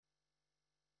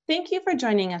Thank you for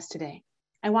joining us today.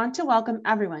 I want to welcome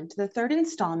everyone to the third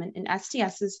installment in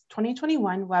STS's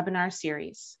 2021 webinar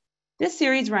series. This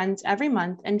series runs every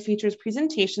month and features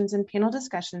presentations and panel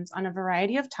discussions on a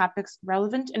variety of topics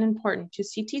relevant and important to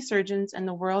CT surgeons and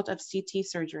the world of CT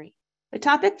surgery. The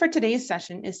topic for today's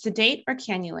session is sedate or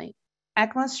cannulate,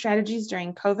 ECMO strategies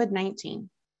during COVID-19.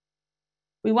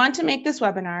 We want to make this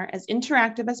webinar as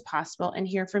interactive as possible and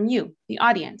hear from you, the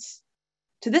audience.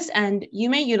 To this end, you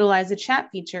may utilize the chat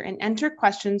feature and enter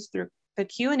questions through the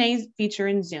Q&A feature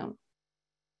in Zoom.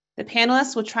 The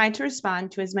panelists will try to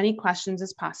respond to as many questions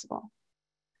as possible.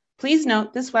 Please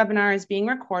note this webinar is being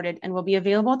recorded and will be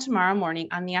available tomorrow morning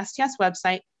on the STS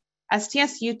website,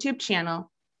 STS YouTube channel,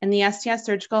 and the STS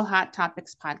Surgical Hot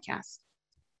Topics podcast.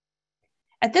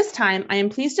 At this time, I am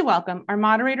pleased to welcome our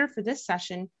moderator for this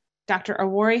session, Dr.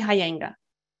 Awori Hayenga.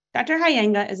 Dr.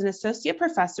 Hayenga is an associate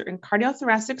professor in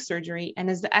cardiothoracic surgery and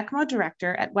is the ECMO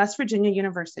director at West Virginia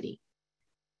University.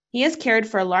 He has cared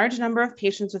for a large number of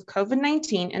patients with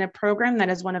COVID-19 in a program that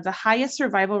is one of the highest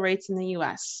survival rates in the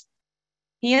US.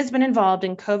 He has been involved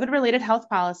in COVID-related health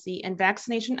policy and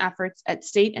vaccination efforts at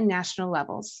state and national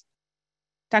levels.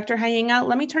 Dr. Hayenga,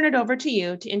 let me turn it over to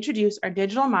you to introduce our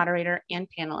digital moderator and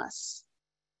panelists.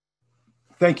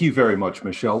 Thank you very much,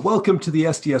 Michelle. Welcome to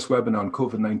the STS webinar on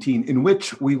COVID-19, in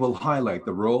which we will highlight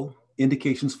the role,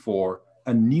 indications for,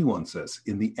 and nuances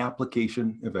in the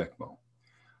application of ECMO.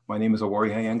 My name is Awori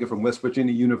Hayenga from West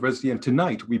Virginia University, and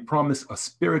tonight we promise a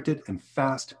spirited and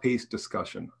fast-paced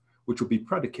discussion, which will be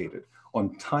predicated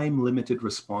on time-limited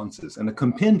responses and a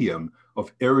compendium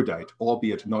of erudite,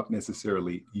 albeit not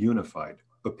necessarily unified,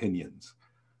 opinions.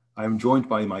 I am joined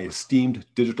by my esteemed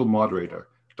digital moderator,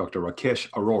 Dr. Rakesh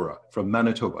Arora from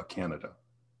Manitoba, Canada.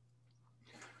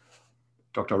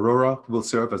 Dr. Arora will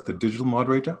serve as the digital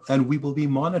moderator, and we will be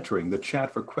monitoring the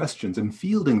chat for questions and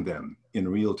fielding them in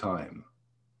real time.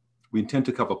 We intend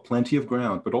to cover plenty of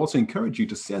ground, but also encourage you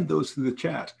to send those through the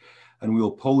chat, and we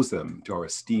will pose them to our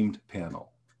esteemed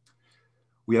panel.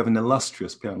 We have an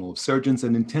illustrious panel of surgeons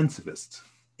and intensivists,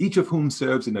 each of whom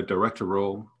serves in a director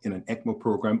role in an ECMO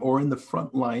program or in the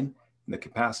front line in the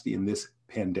capacity in this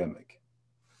pandemic.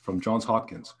 From Johns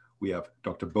Hopkins, we have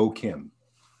Dr. Bo Kim.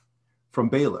 From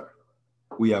Baylor,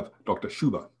 we have Dr.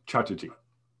 Shubha Chatterjee.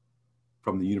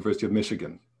 From the University of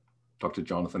Michigan, Dr.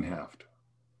 Jonathan Haft.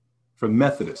 From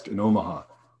Methodist in Omaha,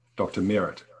 Dr.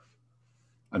 Merritt.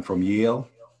 And from Yale,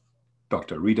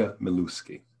 Dr. Rita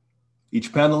Miluski.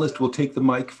 Each panelist will take the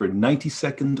mic for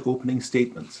 90-second opening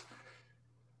statements.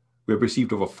 We have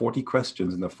received over 40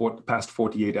 questions in the past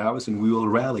 48 hours, and we will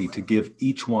rally to give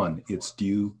each one its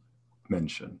due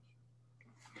mention.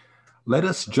 Let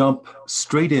us jump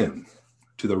straight in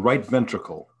to the right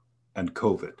ventricle and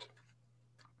COVID.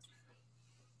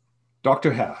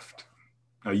 Dr. Haft,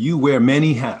 now you wear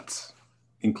many hats,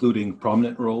 including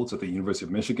prominent roles at the University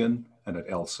of Michigan and at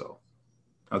ELSO.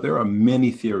 Now there are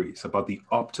many theories about the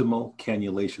optimal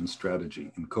cannulation strategy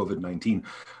in COVID-19,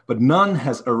 but none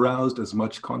has aroused as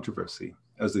much controversy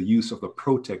as the use of the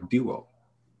PROTECT Duo.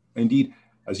 Indeed,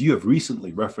 as you have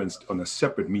recently referenced on a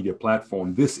separate media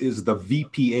platform, this is the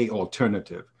VPA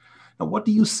alternative. Now, what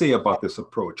do you say about this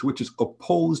approach, which is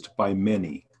opposed by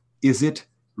many? Is it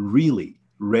really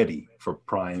ready for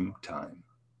prime time?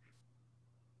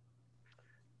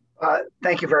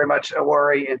 Thank you very much,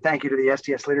 Awori, and thank you to the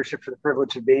STS leadership for the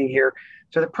privilege of being here.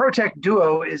 So the PROTECT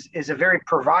Duo is a very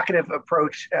provocative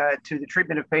approach to the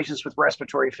treatment of patients with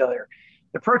respiratory failure.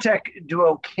 The PROTECT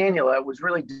Duo cannula was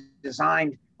really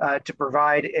designed to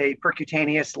provide a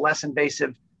percutaneous, less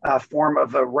invasive form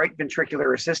of a right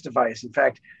ventricular assist device. In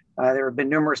fact, there have been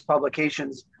numerous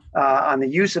publications on the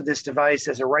use of this device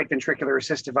as a right ventricular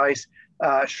assist device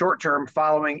short-term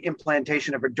following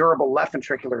implantation of a durable left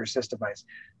ventricular assist device.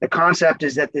 The concept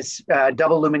is that this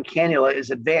double lumen cannula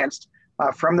is advanced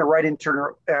from the right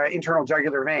internal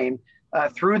jugular vein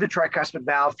through the tricuspid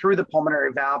valve, through the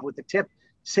pulmonary valve, with the tip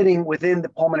sitting within the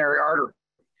pulmonary artery.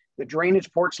 The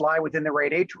drainage ports lie within the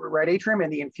right atrium,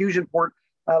 and the infusion port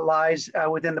lies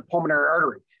within the pulmonary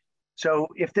artery. So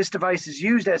if this device is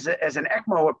used as an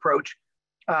ECMO approach,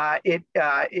 it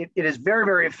is very,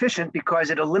 very efficient because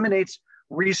it eliminates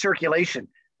recirculation.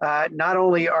 Not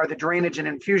only are the drainage and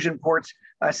infusion ports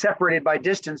separated by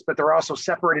distance, but they're also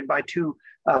separated by two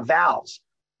valves.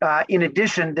 In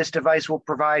addition, this device will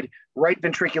provide right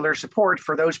ventricular support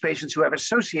for those patients who have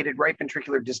associated right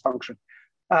ventricular dysfunction.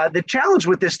 The challenge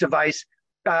with this device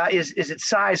is its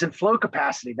size and flow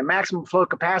capacity. The maximum flow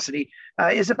capacity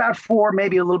is about 4,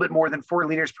 maybe a little bit more than 4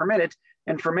 liters per minute.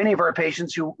 And for many of our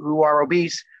patients who are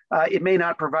obese, it may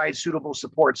not provide suitable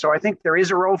support. So I think there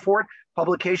is a role for it.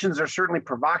 Publications are certainly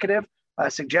provocative,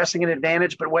 suggesting an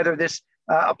advantage, but whether this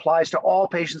applies to all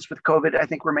patients with COVID, I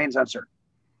think remains uncertain.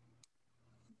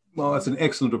 Well, that's an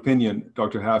excellent opinion,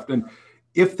 Dr. Haft. And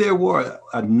if there were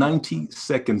a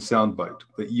 90-second soundbite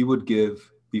that you would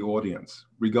give the audience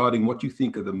regarding what you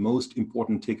think are the most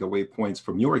important takeaway points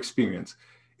from your experience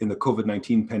in the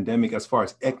COVID-19 pandemic as far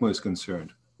as ECMO is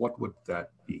concerned, what would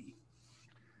that be?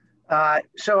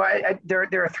 So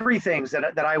there are three things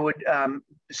that I would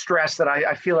stress that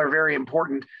I feel are very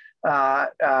important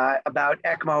about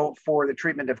ECMO for the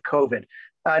treatment of COVID.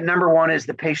 Number one is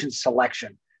the patient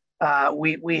selection.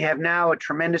 We have now a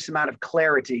tremendous amount of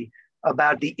clarity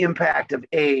about the impact of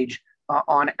age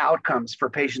on outcomes for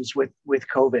patients with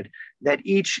COVID, that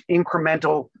each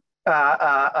incremental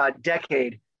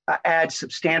decade adds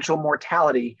substantial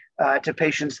mortality to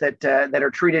patients that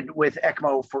are treated with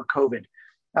ECMO for COVID.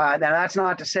 Now, that's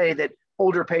not to say that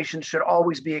older patients should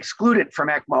always be excluded from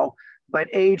ECMO, but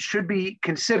age should be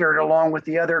considered along with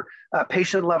the other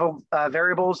patient level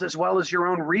variables, as well as your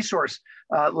own resource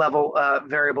level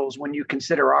variables when you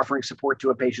consider offering support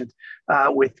to a patient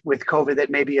with COVID that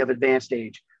may be of advanced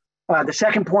age. The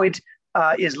second point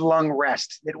is lung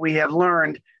rest, that we have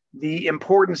learned the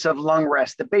importance of lung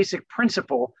rest. The basic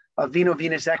principle of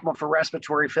veno-venous ECMO for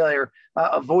respiratory failure,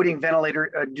 avoiding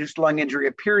ventilator-induced lung injury,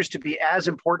 appears to be as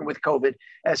important with COVID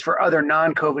as for other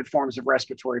non-COVID forms of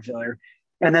respiratory failure.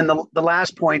 And then the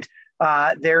last point,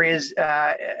 there is,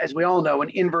 as we all know, an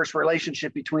inverse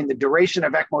relationship between the duration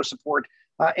of ECMO support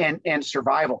and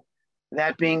survival.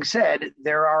 That being said,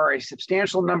 there are a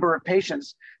substantial number of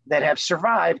patients that have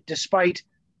survived despite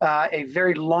a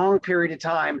very long period of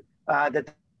time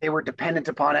that they were dependent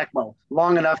upon ECMO,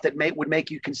 long enough that would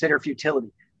make you consider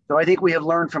futility. So I think we have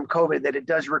learned from COVID that it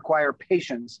does require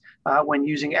patience when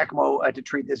using ECMO to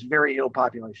treat this very ill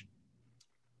population.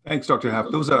 Thanks, Dr.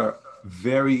 Haft. Those are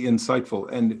very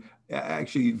insightful and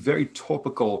actually very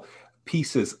topical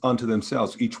pieces unto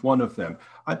themselves, each one of them.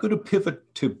 I'm going to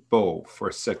pivot to Bo for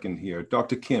a second here.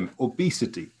 Dr. Kim,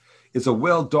 obesity is a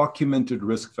well-documented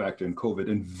risk factor in COVID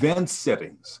and vent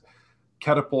settings,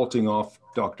 catapulting off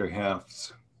Dr.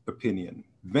 Haft's opinion.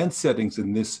 Vent settings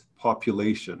in this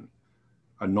population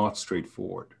are not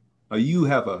straightforward. Now, you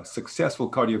have a successful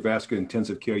cardiovascular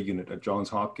intensive care unit at Johns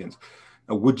Hopkins.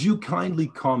 Now, would you kindly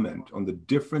comment on the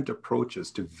different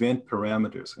approaches to vent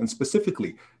parameters and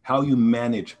specifically how you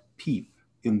manage PEEP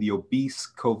in the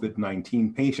obese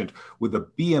COVID-19 patient with a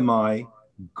BMI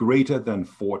greater than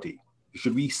 40?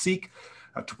 Should we seek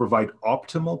to provide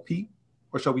optimal PEEP,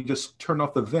 or shall we just turn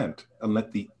off the vent and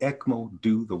let the ECMO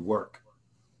do the work?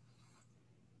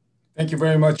 Thank you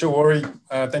very much, Ori.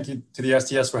 Thank you to the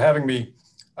STS for having me.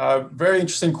 Very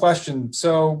interesting question.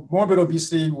 So morbid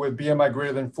obesity with BMI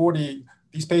greater than 40,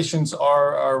 these patients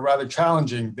are rather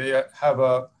challenging. They have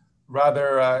a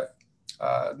rather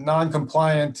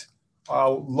non-compliant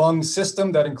lung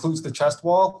system that includes the chest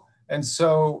wall. And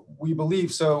so we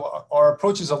believe, our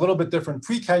approach is a little bit different,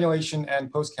 pre-cannulation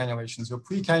and post-cannulation. So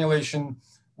pre-cannulation,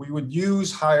 we would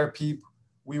use higher PEEP.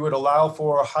 We would allow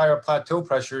for higher plateau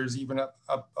pressures, even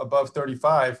up above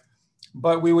 35,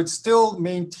 but we would still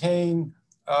maintain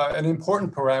an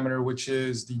important parameter, which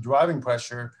is the driving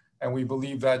pressure. And we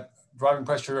believe that driving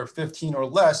pressure of 15 or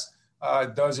less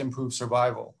does improve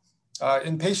survival.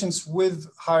 In patients with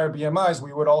higher BMIs,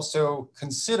 we would also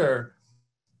consider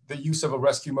the use of a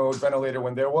rescue mode ventilator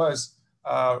when there was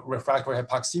refractory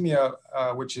hypoxemia,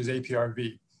 which is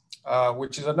APRV,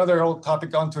 which is another whole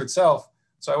topic unto itself.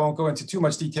 So I won't go into too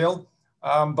much detail.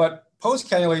 But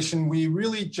post-cannulation, we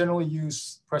really generally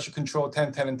use pressure control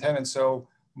 10, 10, and 10. And so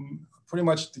pretty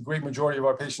much the great majority of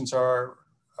our patients are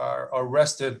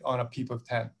rested on a PEEP of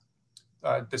 10,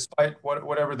 despite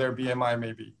whatever their BMI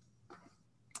may be.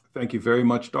 Thank you very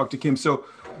much, Dr. Kim. So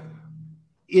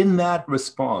in that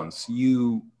response,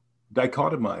 you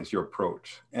dichotomize your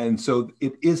approach. And so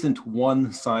it isn't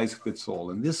one size fits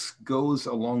all. And this goes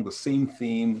along the same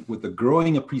theme with the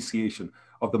growing appreciation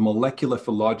of the molecular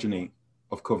phylogeny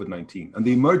of COVID-19 and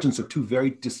the emergence of two very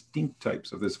distinct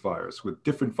types of this virus with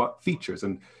different features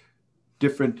and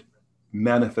different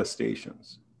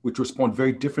manifestations, which respond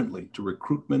very differently to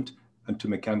recruitment and to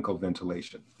mechanical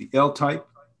ventilation. The L type,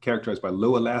 characterized by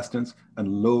low elastance and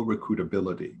low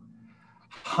recruitability.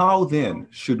 How then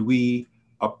should we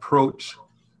approach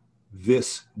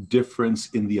this difference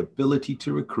in the ability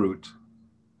to recruit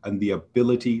and the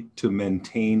ability to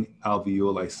maintain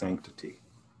alveoli sanctity?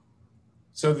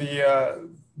 So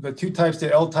the two types,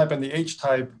 the L type and the H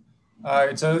type,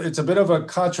 it's a bit of a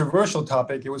controversial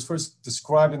topic. It was first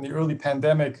described in the early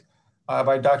pandemic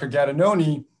by Dr.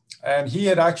 Gattinoni, and he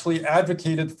had actually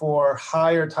advocated for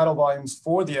higher tidal volumes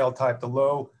for the L type, the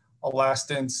low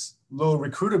elastance, low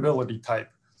recruitability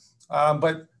type.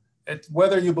 But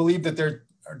whether you believe that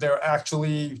they're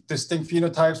actually distinct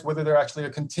phenotypes, whether they're actually a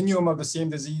continuum of the same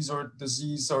disease or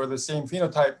the same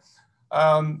phenotype,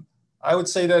 I would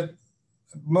say that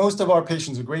most of our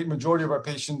patients, a great majority of our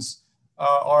patients,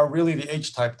 are really the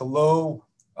H type, the low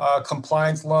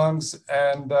compliance lungs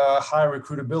and high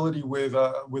recruitability with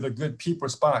a good PEEP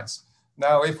response.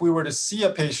 Now, if we were to see a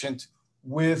patient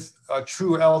with a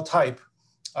true L type,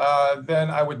 then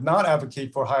I would not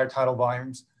advocate for higher tidal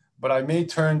volumes, but I may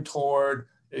turn toward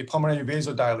a pulmonary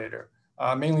vasodilator.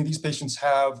 Mainly these patients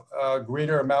have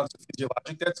greater amounts of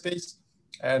physiologic dead space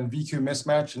and VQ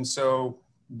mismatch. And so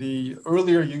the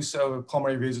earlier use of a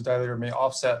pulmonary vasodilator may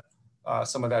offset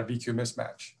some of that VQ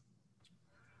mismatch.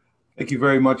 Thank you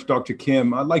very much, Dr.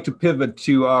 Kim. I'd like to pivot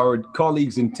to our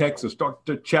colleagues in Texas.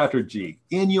 Dr. Chatterjee,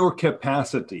 in your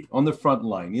capacity on the front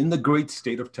line in the great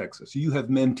state of Texas, you have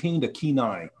maintained a keen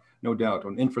eye, no doubt,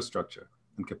 on infrastructure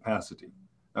and capacity.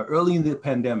 Now, early in the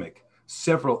pandemic,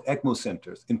 several ECMO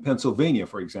centers in Pennsylvania,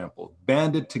 for example,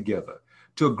 banded together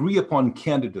to agree upon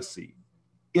candidacy,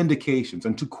 indications,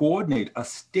 and to coordinate a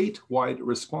statewide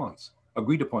response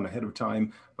agreed upon ahead of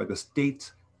time by the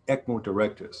state's ECMO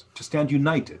directors to stand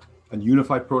united and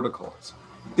unify protocols.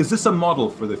 Is this a model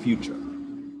for the future?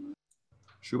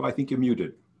 Shub, I think you're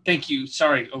muted. Thank you.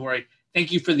 Sorry, Ori.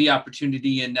 Thank you for the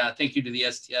opportunity, and thank you to the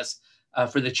STS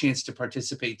for the chance to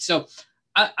participate. So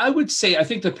I would say I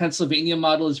think the Pennsylvania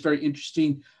model is very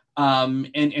interesting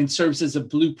and serves as a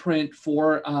blueprint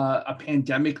for a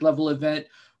pandemic level event.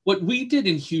 What we did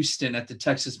in Houston at the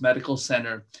Texas Medical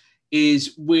Center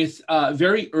is with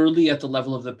very early at the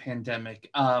level of the pandemic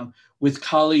with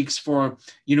colleagues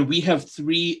we have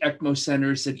 3 ECMO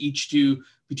centers that each do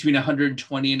between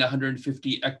 120 and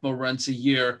 150 ECMO runs a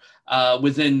year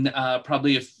within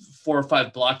probably 4 or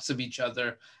 5 blocks of each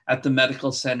other at the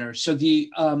medical center. So the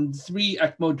 3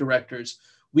 ECMO directors,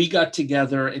 we got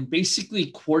together and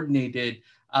basically coordinated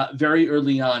very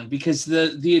early on, because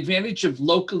the advantage of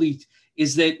locally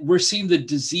is that we're seeing the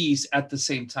disease at the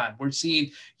same time. We're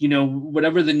seeing,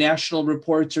 whatever the national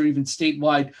reports or even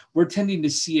statewide, we're tending to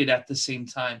see it at the same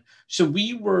time. So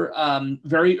we were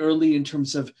very early in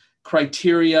terms of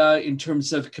criteria, in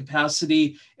terms of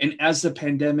capacity. And as the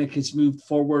pandemic has moved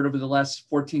forward over the last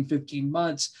 14, 15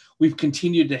 months, we've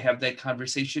continued to have that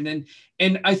conversation.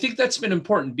 And I think that's been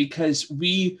important, because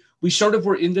we sort of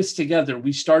were in this together.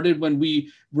 We started when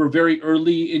we were very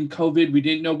early in COVID. We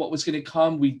didn't know what was going to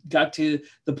come. We got to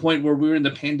the point where we were in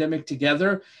the pandemic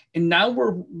together. And now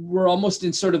we're almost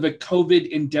in sort of a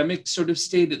COVID endemic sort of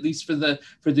state, at least for the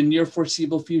near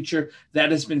foreseeable future.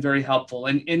 That has been very helpful.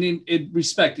 And in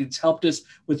respect, it's helped us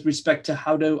with respect to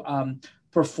how to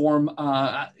perform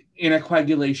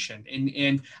anticoagulation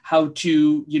and how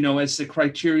to, as the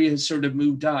criteria has sort of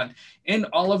moved on. And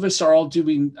all of us are all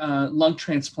doing lung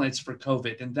transplants for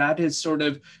COVID. And that has sort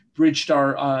of bridged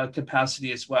our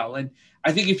capacity as well. And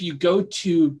I think if you go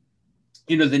to,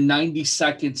 the 90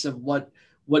 seconds of what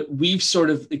we've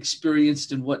sort of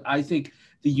experienced and what I think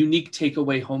the unique take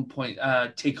home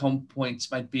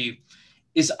points might be,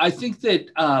 is I think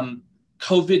that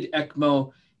COVID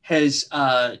ECMO has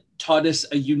taught us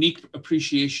a unique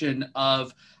appreciation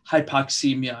of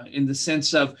hypoxemia, in the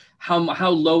sense of how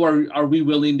low are we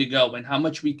willing to go and how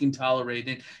much we can tolerate.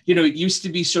 And, it used to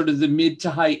be sort of the mid to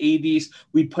high 80s,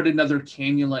 we'd put another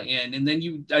cannula in. And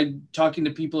then talking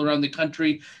to people around the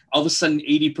country, all of a sudden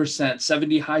 80%,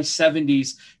 70, high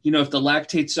 70s, if the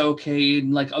lactate's okay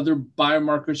and like other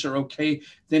biomarkers are okay,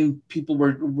 then people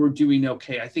were doing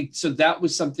okay. I think, so that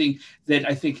was something that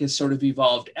I think has sort of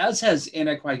evolved, as has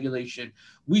anticoagulation.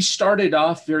 We started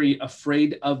off very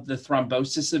afraid of the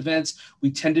thrombosis events.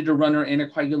 We tended to run our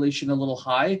anticoagulation a little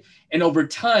high. And over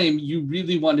time, you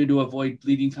really wanted to avoid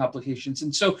bleeding complications.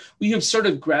 And so we have sort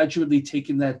of gradually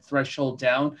taken that threshold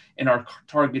down and our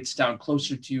targets down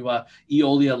closer to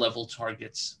Eolia level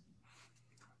targets.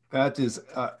 That is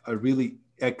a really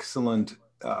excellent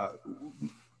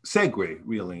segue,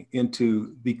 really,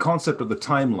 into the concept of the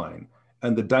timeline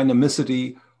and the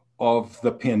dynamicity of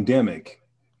the pandemic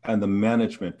and the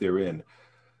management therein.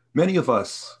 Many of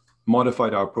us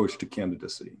modified our approach to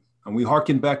candidacy. And we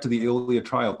harken back to the Eolia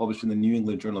trial published in the New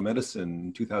England Journal of Medicine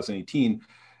in 2018,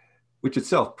 which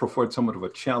itself proffered somewhat of a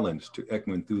challenge to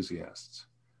ECMO enthusiasts.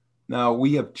 Now,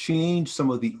 we have changed some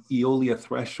of the Eolia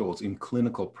thresholds in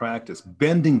clinical practice,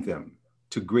 bending them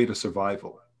to greater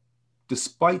survival.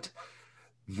 Despite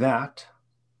that,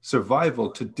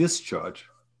 survival to discharge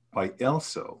by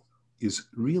ELSO is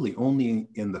really only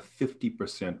in the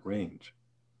 50% range.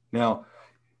 Now,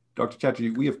 Dr. Chatterjee,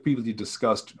 we have previously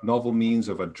discussed novel means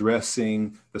of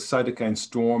addressing the cytokine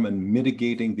storm and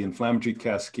mitigating the inflammatory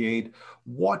cascade.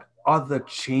 What other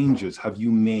changes have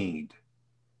you made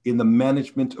in the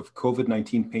management of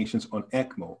COVID-19 patients on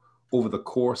ECMO over the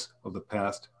course of the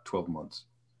past 12 months?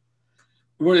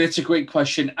 Rory, that's a great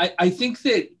question. I think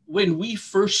that when we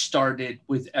first started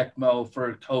with ECMO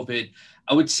for COVID,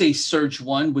 I would say Surge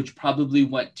 1, which probably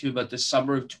went to about the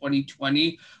summer of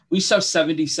 2020, we saw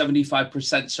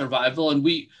 70-75% survival, and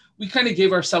we kind of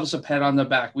gave ourselves a pat on the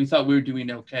back. We thought we were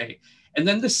doing okay. And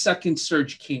then the second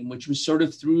surge came, which was sort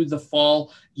of through the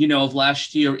fall, of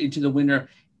last year into the winter.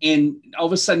 And all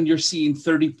of a sudden you're seeing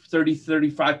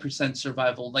 35%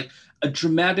 survival, like a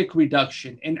dramatic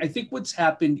reduction. And I think what's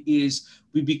happened is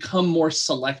we become more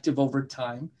selective over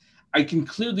time. I can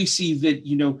clearly see that,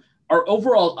 our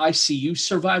overall ICU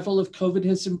survival of COVID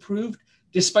has improved,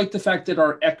 despite the fact that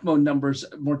our ECMO numbers,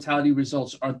 mortality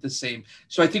results aren't the same.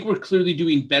 So I think we're clearly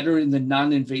doing better in the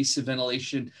non-invasive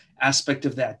ventilation aspect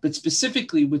of that. But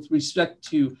specifically with respect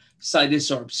to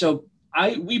CytoSorb, so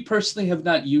we personally have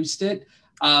not used it.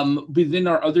 Within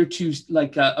our other two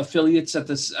affiliates at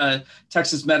the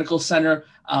Texas Medical Center,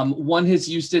 one has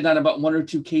used it on about 1 or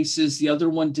 2 cases. The other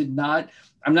one did not.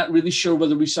 I'm not really sure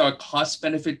whether we saw a cost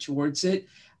benefit towards it.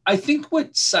 I think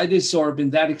what CytoSorb in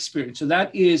that experience, so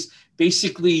that is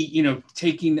basically,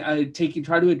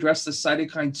 try to address the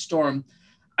cytokine storm.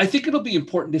 I think it'll be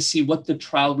important to see what the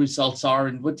trial results are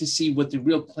and to see what the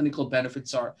real clinical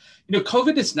benefits are.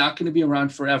 COVID is not going to be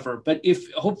around forever, but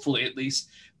hopefully at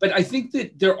least, but I think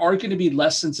that there are going to be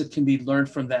lessons that can be learned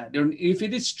from that. And if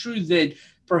it is true that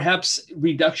perhaps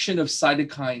reduction of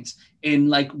cytokines and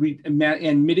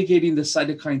mitigating the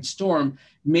cytokine storm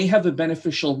may have a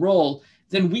beneficial role,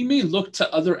 then we may look to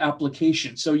other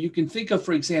applications. So you can think of,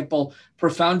 for example,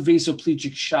 profound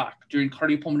vasoplegic shock during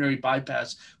cardiopulmonary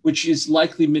bypass, which is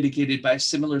likely mitigated by a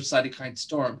similar cytokine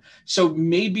storm. So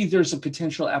maybe there's a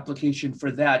potential application for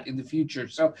that in the future.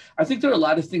 So I think there are a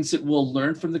lot of things that we'll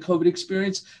learn from the COVID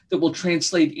experience that will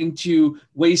translate into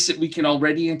ways that we can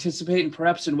already anticipate and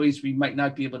perhaps in ways we might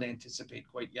not be able to anticipate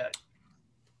quite yet.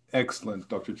 Excellent,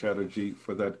 Dr. Chatterjee,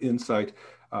 for that insight.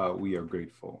 We are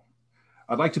grateful.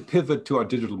 I'd like to pivot to our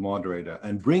digital moderator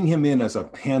and bring him in as a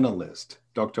panelist,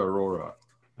 Dr. Arora.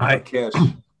 Hi.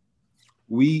 Rakesh,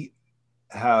 we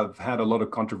have had a lot of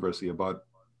controversy about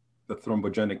the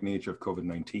thrombogenic nature of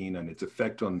COVID-19 and its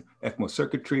effect on ECMO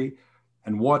circuitry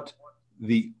and what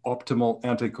the optimal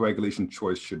anticoagulation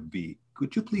choice should be.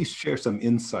 Could you please share some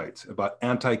insights about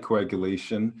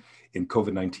anticoagulation in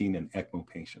COVID-19 and ECMO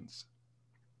patients?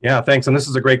 Yeah, thanks. And this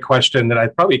is a great question that I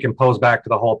probably can pose back to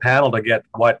the whole panel to get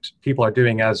what people are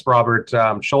doing, as Robert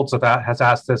Schultz has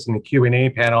asked this in the Q&A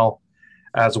panel,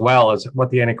 as well as what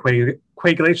the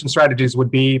anticoagulation strategies would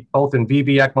be, both in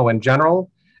VV ECMO in general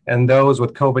and those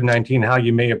with COVID-19, how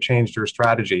you may have changed your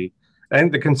strategy. I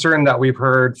think the concern that we've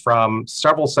heard from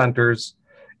several centers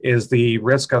is the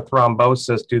risk of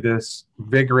thrombosis due to this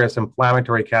vigorous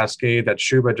inflammatory cascade that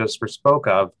Shubha just spoke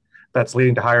of, that's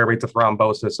leading to higher rates of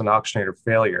thrombosis and oxygenator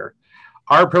failure.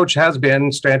 Our approach has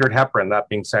been standard heparin. That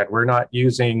being said, we're not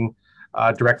using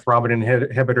direct thrombin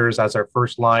inhibitors as our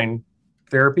first line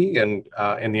therapy, and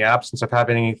in the absence of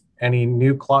having any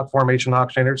new clot formation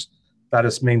oxygenators, that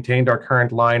has maintained our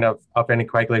current line of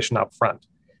anticoagulation up front.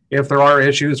 If there are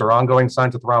issues or ongoing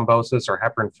signs of thrombosis or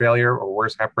heparin failure or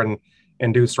worse,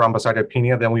 heparin-induced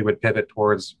thrombocytopenia, then we would pivot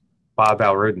towards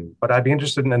bivalirudin. But I'd be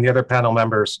interested in the other panel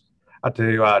members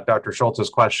to Dr. Schultz's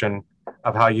question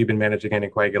of how you've been managing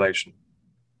anticoagulation.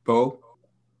 Bo?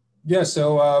 Yeah,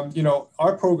 so,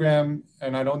 our program,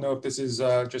 and I don't know if this is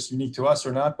just unique to us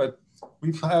or not, but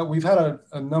we've had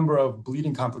a number of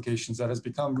bleeding complications that has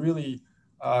become really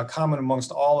common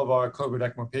amongst all of our COVID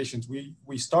ECMO patients.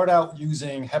 We start out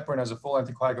using heparin as a full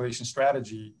anticoagulation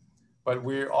strategy, but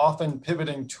we're often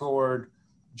pivoting toward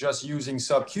just using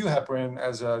sub-Q heparin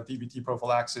as a DVT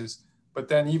prophylaxis, but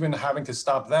then even having to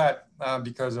stop that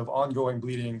because of ongoing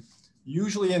bleeding,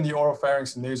 usually in the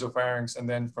oropharynx and nasopharynx, and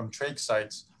then from trach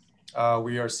sites,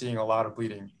 we are seeing a lot of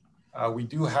bleeding. We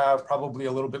do have probably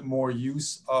a little bit more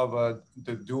use of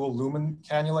the dual lumen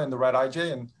cannula in the right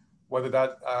IJ, and whether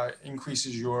that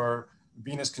increases your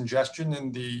venous congestion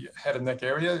in the head and neck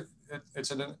area,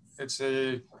 it's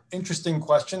a interesting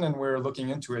question, and we're looking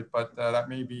into it, but that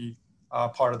may be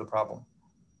part of the problem.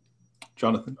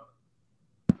 Jonathan?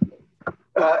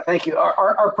 Thank you.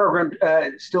 Our program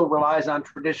still relies on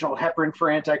traditional heparin for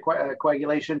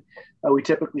anticoagulation. We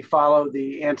typically follow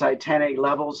the anti-10A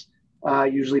levels,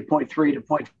 usually 0.3 to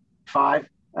 0.5,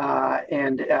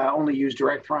 and only use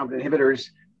direct thrombin inhibitors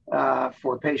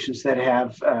for patients that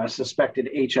have suspected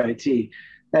HIT.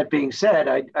 That being said,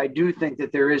 I do think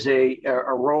that there is a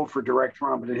role for direct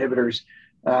thrombin inhibitors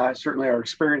Certainly our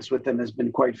experience with them has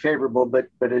been quite favorable, but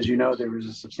as you know, there is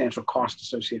a substantial cost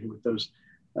associated with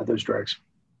those drugs.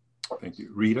 Thank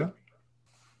you. Rita?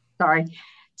 Sorry.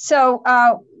 So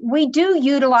we do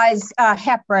utilize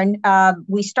heparin.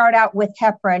 We start out with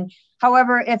heparin.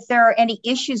 However, if there are any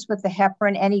issues with the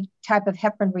heparin, any type of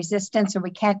heparin resistance, or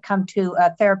we can't come to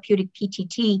a therapeutic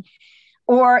PTT,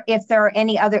 or if there are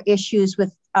any other issues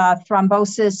with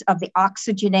thrombosis of the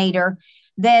oxygenator,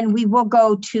 then we will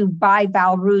go to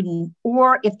bivalirudin.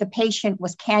 Or if the patient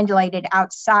was cannulated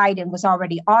outside and was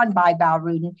already on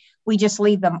bivalirudin, we just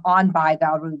leave them on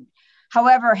bivalirudin.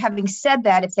 However, having said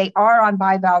that, if they are on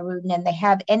bivalirudin and they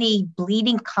have any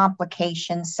bleeding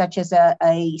complications, such as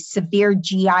a severe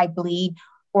GI bleed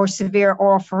or severe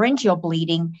oropharyngeal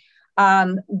bleeding,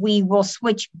 we will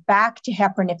switch back to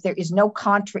heparin if there is no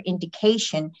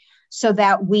contraindication, so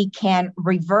that we can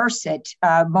reverse it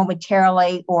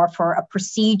momentarily, or for a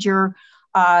procedure,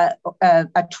 a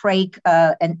trach,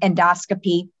 an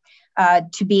endoscopy,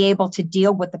 to be able to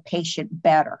deal with the patient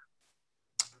better.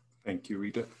 Thank you,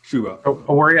 Rita. Shubha.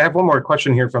 I have one more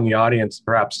question here from the audience,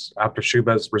 perhaps after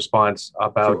Shubha's response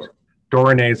about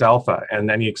Dorinase alpha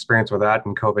and any experience with that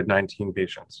in COVID-19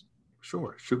 patients.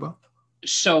 Sure, Shubha.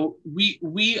 So we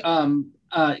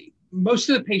most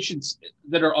of the patients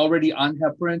that are already on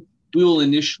heparin, we will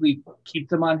initially keep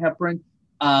them on heparin.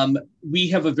 We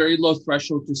have a very low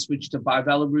threshold to switch to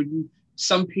bivalirudin.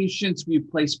 Some patients we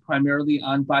place primarily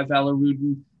on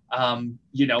bivalirudin.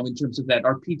 In terms of that,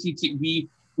 our PTT,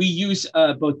 we use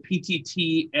both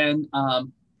PTT and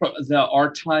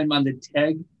our time on the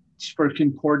TEG for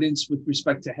concordance with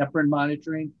respect to heparin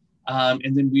monitoring.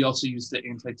 And then we also use the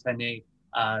anti-10A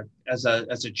as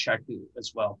a check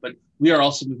as well. But we are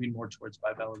also moving more towards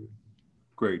bivalirudin.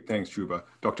 Great, thanks, Shubha.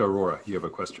 Dr. Arora, you have a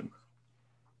question.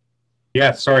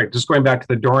 Yeah, sorry, just going back to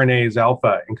the Dorinase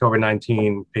alpha in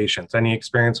COVID-19 patients. Any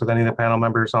experience with any of the panel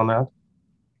members on that?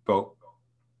 Bo?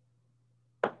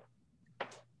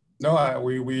 No,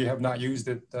 we have not used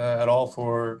it at all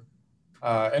for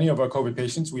any of our COVID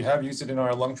patients. We have used it in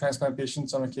our lung transplant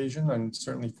patients on occasion, and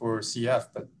certainly for CF,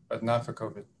 but not for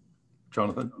COVID.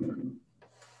 Jonathan?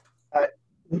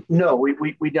 No,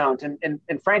 we don't.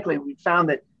 And frankly, we found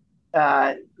that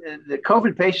the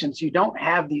COVID patients, you don't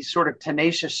have these sort of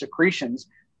tenacious secretions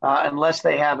unless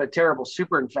they have a terrible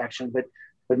superinfection. But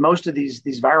most of these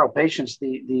viral patients,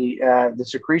 the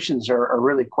secretions are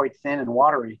really quite thin and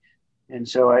watery. And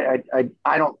so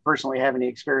I don't personally have any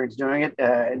experience doing it,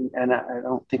 and I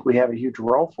don't think we have a huge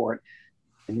role for it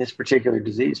in this particular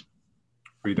disease.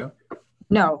 Rita?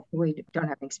 No, we don't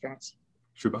have experience.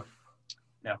 Shubha?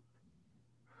 No.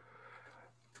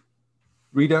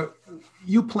 Rita,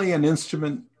 you play an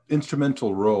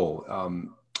instrumental role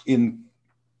in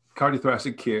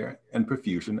cardiothoracic care and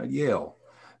perfusion at Yale.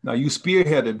 Now, you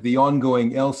spearheaded the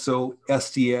ongoing ELSO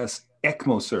STS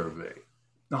ECMO survey.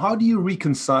 Now, how do you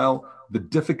reconcile the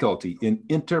difficulty in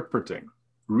interpreting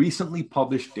recently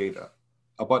published data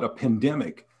about a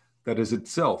pandemic that is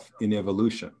itself in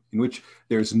evolution, in which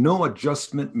there's no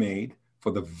adjustment made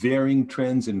for the varying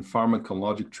trends in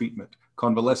pharmacologic treatment?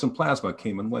 Convalescent plasma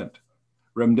came and went.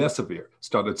 Remdesivir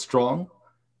started strong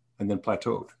and then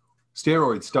plateaued.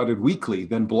 Steroids started weakly,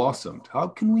 then blossomed. How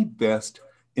can we best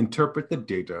interpret the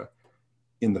data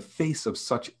in the face of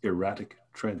such erratic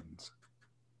trends?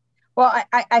 Well,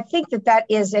 I think that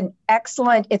is an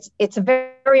excellent, it's a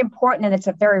very important and it's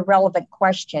a very relevant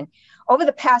question. Over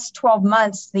the past 12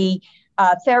 months, the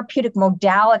therapeutic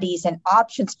modalities and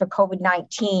options for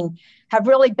COVID-19 have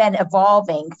really been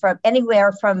evolving from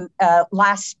anywhere from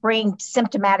last spring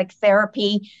symptomatic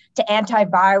therapy to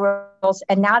antivirals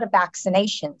and now to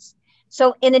vaccinations.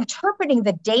 So in interpreting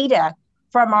the data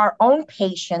from our own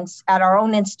patients at our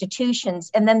own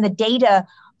institutions and then the data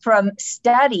from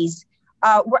studies,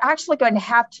 we're actually going to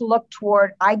have to look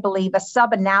toward, I believe, a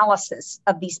sub-analysis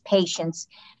of these patients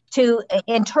to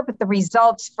interpret the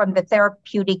results from the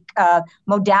therapeutic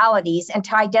modalities and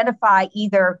to identify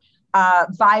either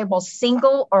viable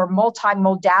single or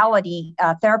multimodality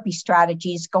therapy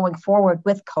strategies going forward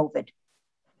with COVID.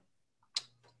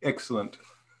 Excellent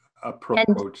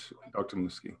approach, Dr.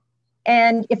 Muskie.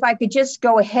 And if I could just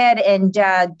go ahead and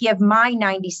give my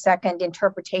 90-second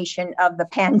interpretation of the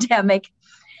pandemic.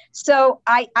 So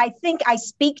I think I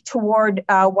speak toward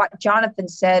what Jonathan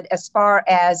said as far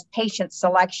as patient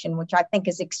selection, which I think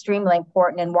is extremely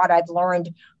important and what I've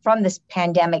learned from this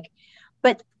pandemic.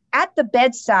 But at the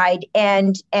bedside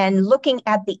and looking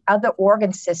at the other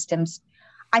organ systems,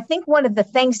 I think one of the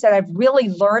things that I've really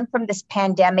learned from this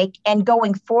pandemic and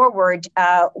going forward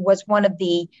was one of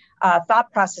the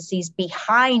thought processes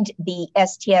behind the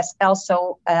STS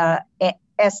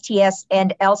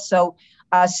and ELSO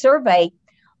survey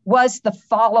was the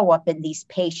follow-up in these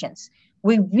patients.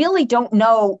 We really don't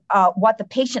know what the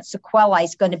patient sequelae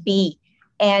is going to be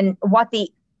and what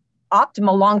the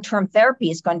optimal long-term therapy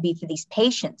is going to be for these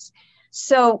patients.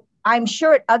 So I'm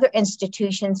sure at other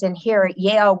institutions, and here at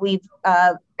Yale, we've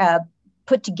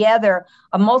put together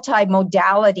a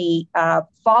multimodality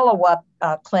follow-up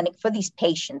clinic for these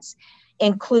patients,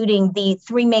 including the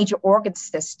 3 major organ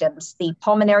systems, the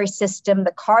pulmonary system,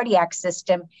 the cardiac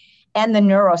system, and the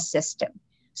neuro system,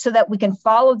 so that we can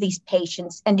follow these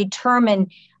patients and determine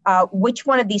which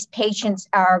one of these patients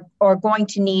are going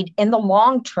to need, in the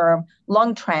long term,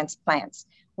 lung transplants,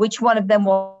 which one of them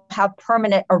will have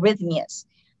permanent arrhythmias.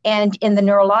 And in the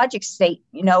neurologic state,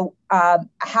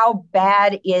 how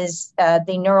bad is the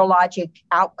neurologic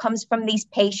outcomes from these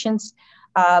patients?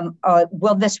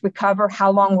 Will this recover? How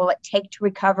long will it take to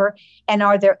recover? And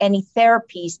are there any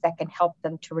therapies that can help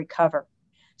them to recover?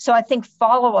 So I think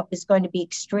follow-up is going to be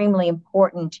extremely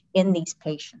important in these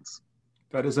patients.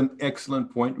 That is an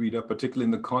excellent point, Rita, particularly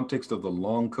in the context of the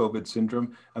long COVID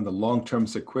syndrome and the long-term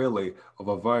sequelae of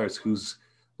a virus whose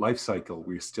life cycle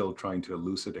we're still trying to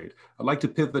elucidate. I'd like to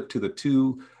pivot to the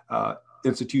 2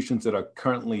 institutions that are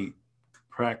currently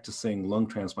practicing lung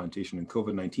transplantation in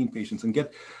COVID-19 patients and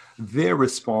get their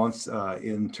response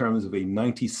in terms of a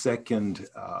 90-second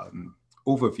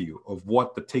overview of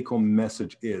what the take-home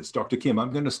message is. Dr. Kim,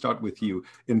 I'm going to start with you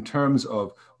in terms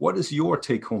of what is your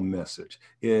take-home message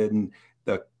in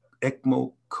the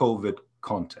ECMO COVID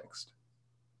context?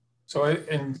 So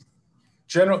in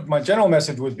general, my general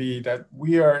message would be that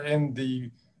we are in the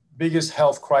biggest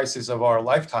health crisis of our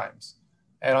lifetimes.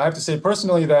 And I have to say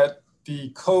personally that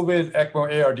the COVID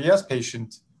ECMO ARDS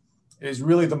patient is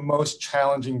really the most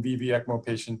challenging VV ECMO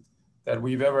patient that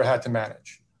we've ever had to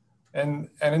manage. And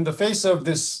in the face of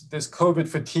this COVID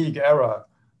fatigue era,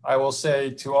 I will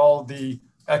say to all the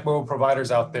ECMO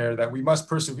providers out there that we must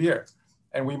persevere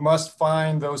and we must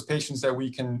find those patients that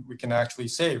we can actually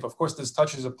save. Of course, this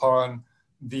touches upon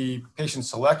the patient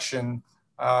selection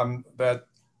that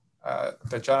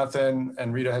Jonathan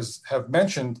and Rita have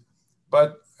mentioned,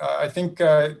 but I think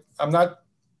I'm not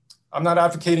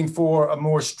advocating for a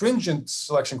more stringent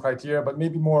selection criteria, but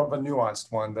maybe more of a nuanced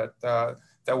one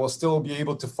that will still be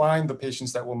able to find the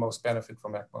patients that will most benefit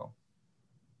from ECMO.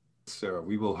 Sarah,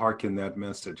 we will hearken that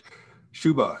message.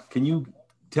 Shubha, can you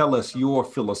tell us your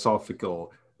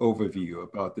philosophical overview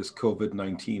about this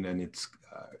COVID-19 and its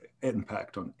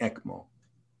impact on ECMO?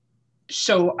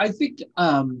 So I think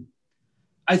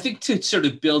to sort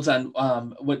of build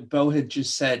on what Bo had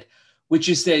just said, which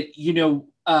is that,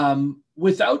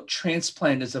 without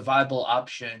transplant as a viable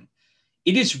option,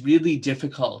 it is really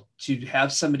difficult to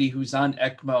have somebody who's on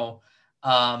ECMO,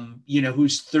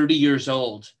 who's 30 years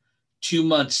old, 2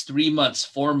 months, 3 months,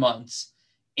 4 months,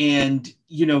 and,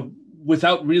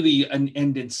 without really an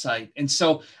end in sight. And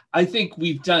so I think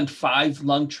we've done 5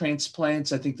 lung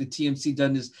transplants. I think the TMC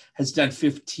has done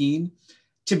 15.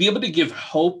 To be able to give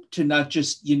hope to not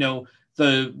just,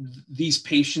 these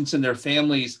patients and their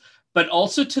families, but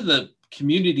also to the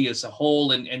community as a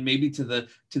whole, and maybe to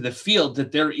the field,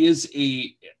 that there is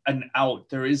an out,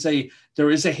 there is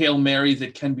a Hail Mary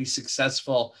that can be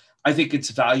successful. I think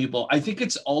it's valuable. I think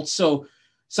it's also,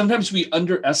 sometimes we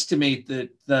underestimate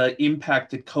the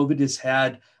impact that COVID has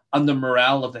had on the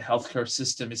morale of the healthcare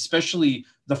system, especially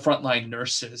the frontline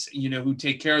nurses, who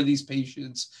take care of these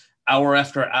patients hour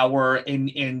after hour,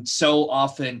 and so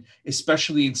often,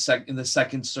 especially in the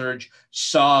second surge,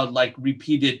 saw like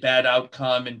repeated bad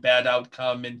outcome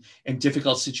and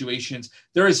difficult situations.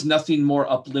 There is nothing more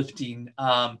uplifting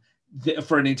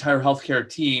for an entire healthcare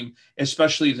team,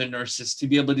 especially the nurses, to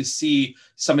be able to see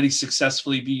somebody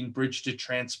successfully being bridged to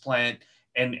transplant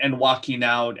and walking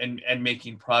out and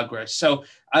making progress. So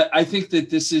I think that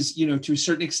this is, to a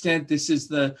certain extent, this is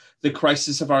the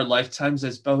crisis of our lifetimes,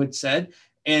 as Bo had said.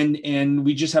 And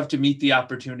we just have to meet the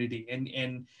opportunity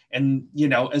and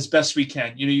as best we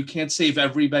can. You can't save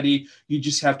everybody. You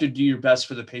just have to do your best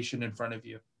for the patient in front of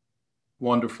you.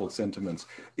 Wonderful sentiments.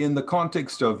 In the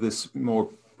context of this more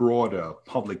broader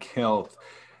public health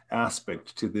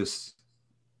aspect to this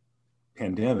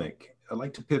pandemic, I'd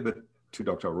like to pivot to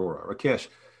Dr. Arora. Rakesh,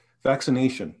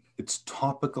 vaccination, it's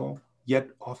topical, yet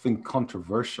often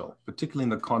controversial, particularly in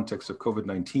the context of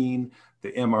COVID-19,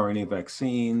 the mRNA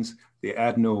vaccines, the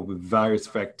adenovirus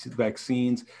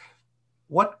vaccines.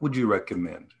 What would you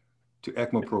recommend to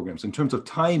ECMO programs in terms of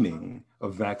timing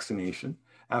of vaccination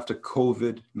after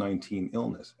COVID-19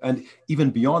 illness? And even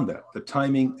beyond that, the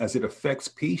timing as it affects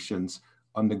patients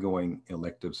undergoing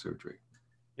elective surgery.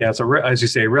 Yeah, so as you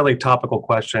say, really topical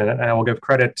question. And I will give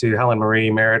credit to Helen Marie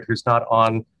Merritt, who's not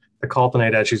on the call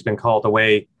tonight as she's been called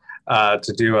away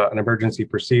to do an emergency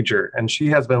procedure. And she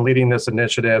has been leading this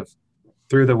initiative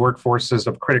through the workforces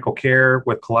of critical care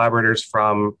with collaborators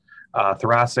from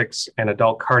thoracics and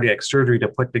adult cardiac surgery to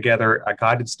put together a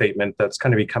guided statement that's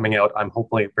going to be coming out, I'm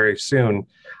hopefully very soon.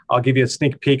 I'll give you a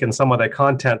sneak peek in some of the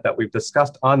content that we've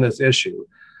discussed on this issue.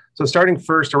 So starting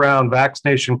first around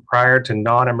vaccination prior to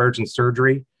non-emergent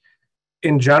surgery.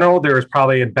 In general, there is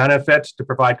probably a benefit to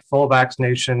provide full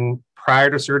vaccination prior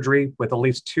to surgery with at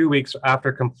least 2 weeks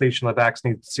after completion of the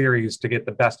vaccine series to get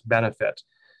the best benefit.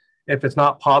 If it's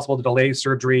not possible to delay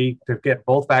surgery to get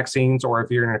both vaccines, or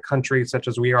if you're in a country such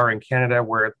as we are in Canada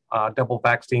where double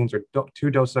vaccines or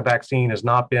 2 doses of vaccine has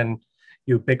not been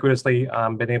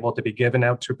ubiquitously been able to be given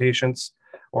out to patients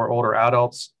or older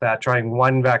adults, that trying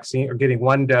one vaccine or getting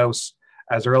 1 dose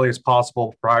as early as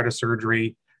possible prior to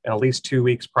surgery and at least 2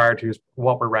 weeks prior to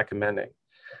what we're recommending.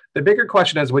 The bigger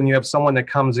question is when you have someone that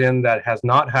comes in that has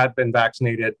not been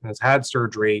vaccinated and has had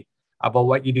surgery, about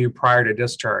what you do prior to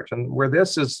discharge. And where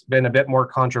this has been a bit more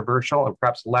controversial and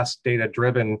perhaps less data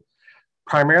driven,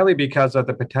 primarily because of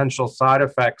the potential side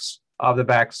effects of the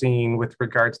vaccine with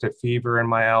regards to fever and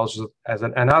myalgia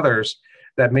and others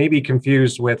that may be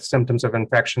confused with symptoms of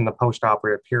infection in the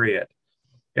postoperative period.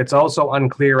 It's also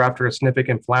unclear after a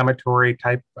significant inflammatory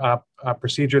type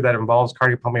procedure that involves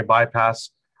cardiopulmonary bypass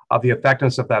of the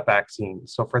effectiveness of that vaccine.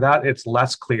 So for that, it's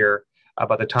less clear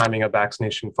about the timing of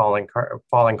vaccination following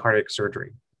cardiac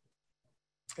surgery.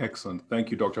 Excellent.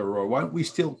 Thank you, Dr. Arora. Why don't we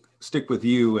still stick with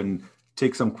you and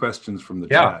take some questions from the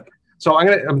chat? So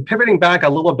I'm pivoting back a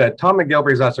little bit. Tom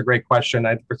McGilvery's asked a great question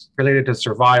related to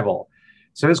survival.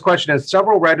 So his question is,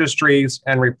 several registries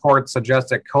and reports suggest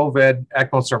that COVID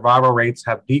ECMO survival rates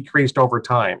have decreased over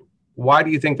time. Why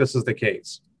do you think this is the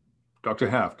case? Dr.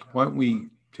 Haft, why don't we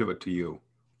pivot to you?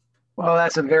 Well,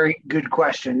 that's a very good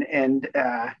question. And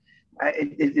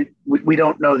we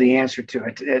don't know the answer to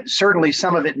it. Certainly,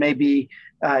 some of it may be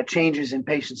changes in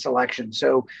patient selection.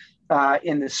 So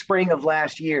in the spring of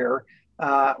last year,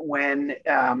 when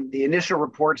the initial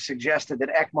reports suggested that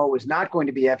ECMO was not going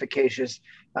to be efficacious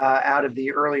out of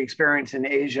the early experience in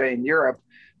Asia and Europe,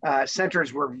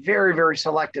 centers were very, very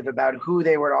selective about who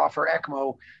they would offer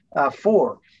ECMO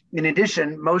for. In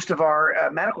addition, most of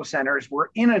our medical centers were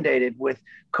inundated with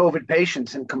COVID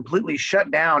patients and completely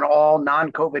shut down all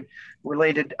non-COVID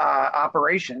related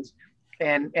operations.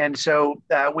 And so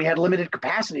we had limited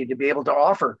capacity to be able to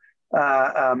offer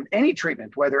any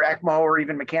treatment, whether ECMO or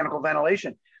even mechanical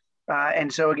ventilation.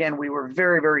 And so again, we were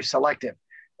very, very selective.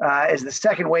 As the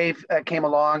second wave came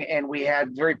along and we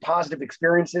had very positive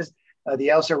experiences, the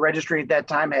ELSA registry at that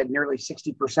time had nearly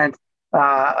 60%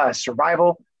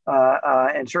 survival.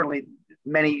 And certainly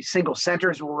many single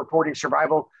centers were reporting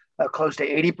survival close to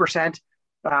 80%.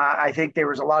 I think there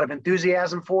was a lot of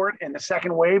enthusiasm for it. And the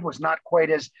second wave was not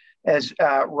quite as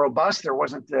robust. There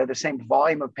wasn't the same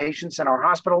volume of patients in our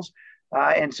hospitals.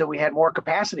 And so we had more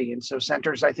capacity. And so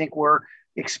centers, I think, were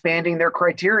expanding their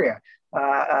criteria,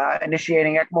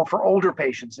 initiating ECMO for older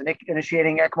patients, and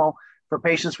initiating ECMO for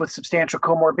patients with substantial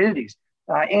comorbidities,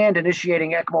 and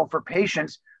initiating ECMO for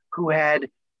patients who had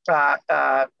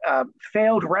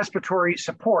failed respiratory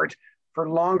support for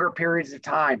longer periods of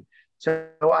time. So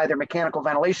either mechanical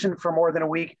ventilation for more than a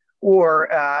week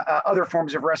or other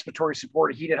forms of respiratory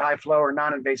support, heated high flow or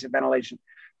non-invasive ventilation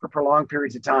for prolonged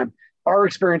periods of time. Our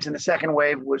experience in the second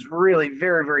wave was really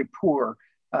very, very poor.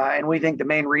 And we think the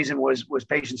main reason was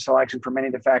patient selection for many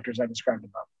of the factors I described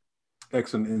above.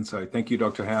 Excellent insight. Thank you,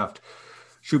 Dr. Haft.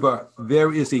 Shubha,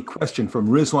 there is a question from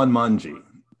Rizwan Manji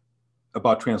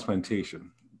about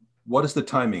transplantation. What is the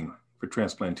timing for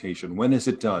transplantation? When is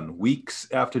it done? Weeks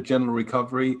after general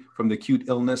recovery from the acute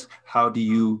illness? How do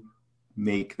you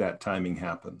make that timing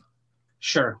happen?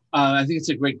 Sure. I think it's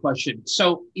a great question.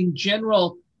 So in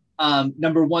general,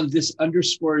 number one, this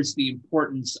underscores the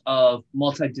importance of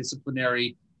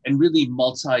multidisciplinary and really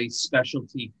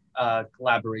multi-specialty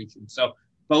collaboration. So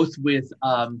both with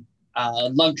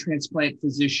lung transplant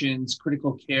physicians,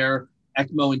 critical care,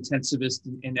 ECMO intensivists,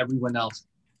 and everyone else.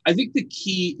 I think the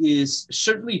key is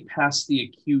certainly past the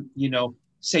acute,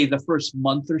 say the first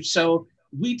month or so,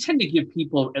 we tend to give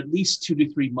people at least 2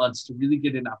 to 3 months to really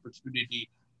get an opportunity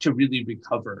to really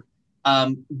recover.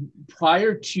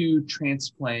 Prior to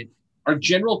transplant, our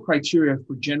general criteria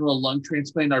for general lung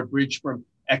transplant, our bridge from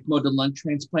ECMO to lung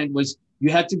transplant, was you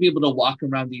have to be able to walk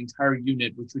around the entire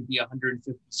unit, which would be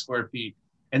 150 square feet.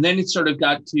 And then it sort of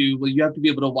got to, well, you have to be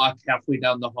able to walk halfway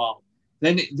down the hall.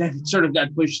 Then it sort of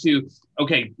got pushed to,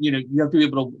 okay, you have to be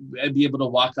able to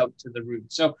walk out to the room.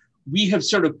 So we have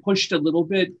sort of pushed a little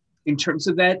bit in terms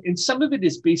of that. And some of it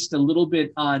is based a little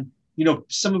bit on,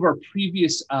 some of our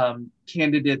previous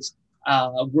candidates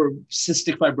We're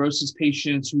cystic fibrosis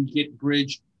patients who get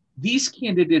bridged. These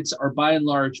candidates are by and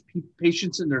large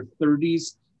patients in their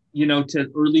 30s,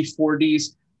 to early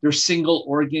 40s. They're single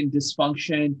organ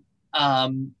dysfunction.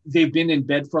 They've been in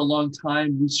bed for a long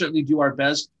time. We certainly do our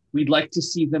best. We'd like to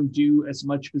see them do as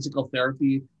much physical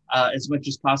therapy as much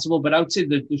as possible. But I would say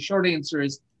that the short answer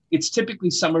is it's typically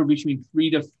somewhere between 3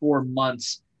 to 4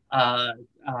 months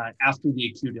after the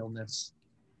acute illness.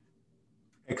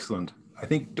 Excellent. I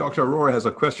think Dr. Arora has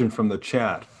a question from the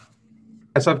chat.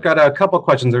 Yes, I've got a couple of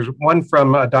questions. There's one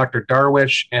from Dr.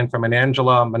 Darwish and from an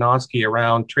Angela Minoski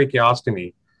around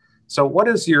tracheostomy. So what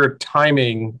is your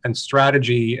timing and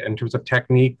strategy in terms of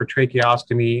technique for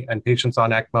tracheostomy and patients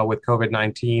on ECMO with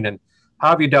COVID-19? And how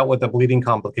have you dealt with the bleeding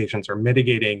complications or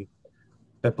mitigating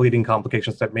the bleeding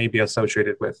complications that may be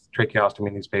associated with tracheostomy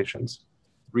in these patients?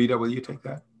 Rita, will you take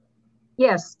that?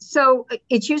 Yes. So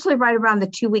it's usually right around the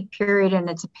 2-week period, and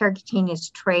it's a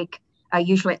percutaneous trach,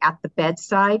 usually at the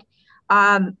bedside.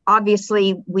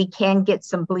 Obviously, we can get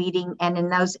some bleeding, and in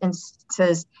those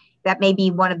instances, that may be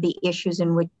one of the issues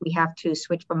in which we have to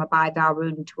switch from a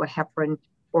bivalirudin to a heparin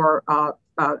or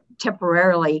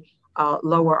temporarily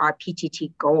lower our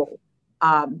PTT goal.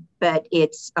 But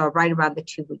it's right around the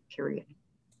 2-week period.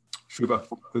 Shubha,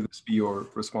 will this be your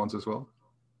response as well?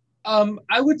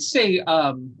 I would say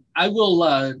I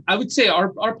would say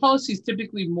our policy is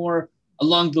typically more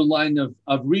along the line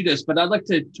of Rita's, but I'd like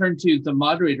to turn to the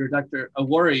moderator, Dr.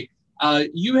 Awori.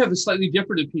 You have a slightly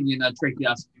different opinion on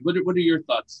tracheostomy. What are your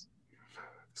thoughts?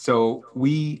 So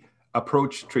we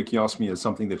approach tracheostomy as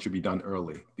something that should be done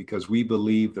early because we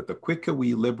believe that the quicker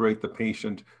we liberate the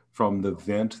patient from the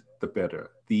vent, the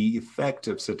better. The effect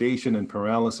of sedation and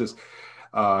paralysis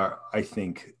are, I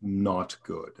think, not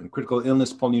good. And critical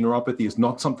illness polyneuropathy is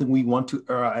not something we want to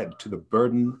add to the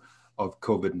burden of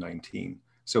COVID-19.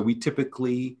 So we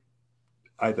typically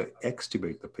either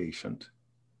extubate the patient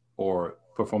or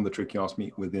perform the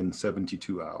tracheostomy within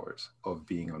 72 hours of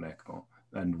being on ECMO.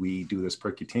 And we do this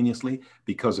percutaneously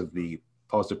because of the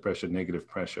positive pressure, negative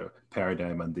pressure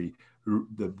paradigm and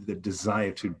the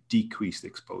desire to decrease the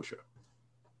exposure.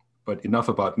 But enough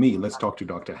about me. Let's talk to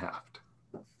Dr. Haft.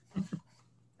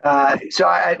 So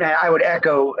I would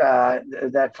echo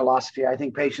that philosophy. I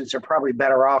think patients are probably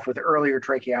better off with earlier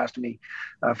tracheostomy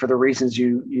for the reasons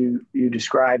you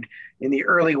described. In the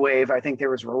early wave, I think there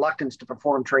was reluctance to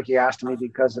perform tracheostomy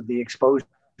because of the exposure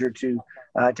to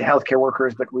healthcare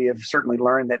workers, but we have certainly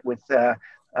learned that with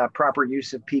proper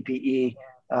use of PPE,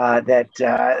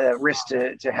 that risk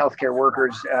to healthcare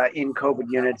workers in COVID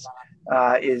units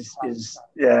is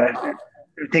I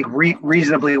think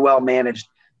reasonably well managed.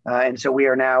 And so we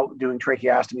are now doing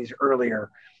tracheostomies earlier.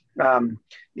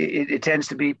 It tends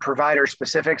to be provider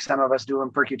specific. Some of us do them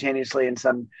percutaneously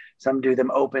and some do them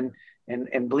open.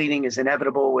 And bleeding is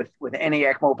inevitable with any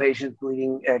ECMO patient.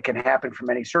 Bleeding can happen from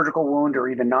any surgical wound or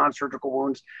even non-surgical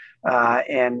wounds.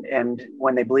 And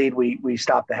when they bleed, we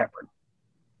stop the heparin.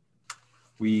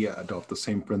 We adopt the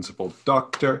same principle.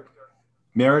 Dr.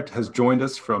 Merritt has joined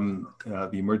us from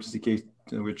the emergency case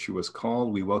in which she was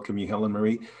called. We welcome you, Helen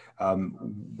Marie.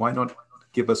 Why not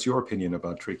give us your opinion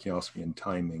about tracheostomy and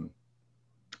timing?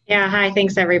 Yeah, hi,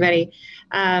 thanks everybody.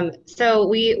 So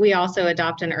we also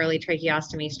adopt an early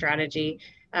tracheostomy strategy.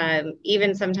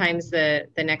 Even sometimes the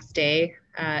next day,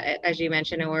 as you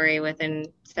mentioned, Awori, within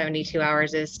 72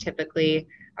 hours is typically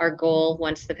our goal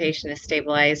once the patient is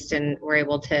stabilized and we're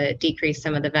able to decrease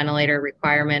some of the ventilator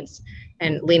requirements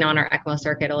and lean on our ECMO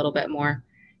circuit a little bit more.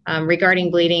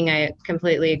 Regarding bleeding, I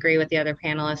completely agree with the other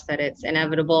panelists that it's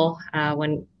inevitable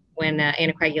when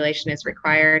anticoagulation is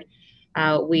required.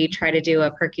 We try to do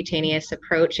a percutaneous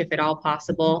approach if at all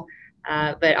possible,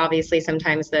 but obviously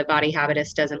sometimes the body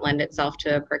habitus doesn't lend itself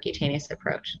to a percutaneous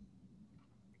approach.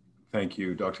 Thank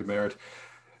you, Dr. Merritt.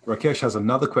 Rakesh has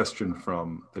another question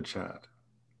from the chat.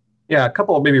 Yeah, a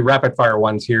couple of maybe rapid fire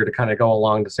ones here to kind of go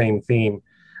along the same theme.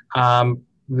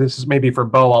 This is maybe for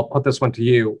Bo. I'll put this one to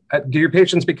you. Do your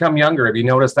patients become younger? Have you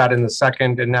noticed that in the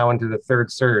second and now into the third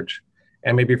surge?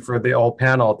 And maybe for the whole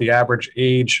panel, the average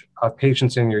age of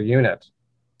patients in your unit?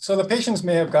 So the patients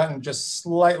may have gotten just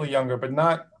slightly younger, but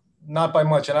not by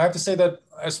much. And I have to say that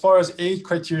as far as age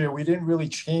criteria, we didn't really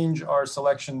change our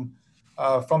selection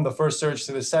from the first surge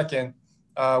to the second.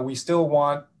 We still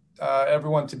want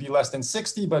everyone to be less than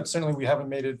 60, but certainly we haven't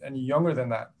made it any younger than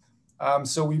that.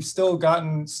 So we've still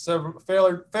gotten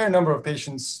fair number of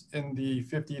patients in the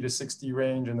 50 to 60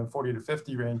 range and the 40 to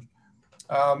 50 range.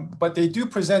 But they do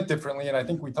present differently, and I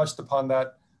think we touched upon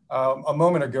that a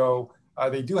moment ago.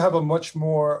 They do have a much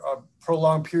more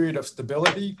prolonged period of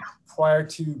stability prior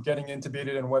to getting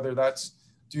intubated, and whether that's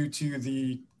due to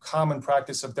the common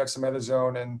practice of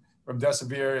dexamethasone and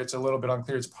remdesivir, it's a little bit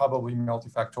unclear. It's probably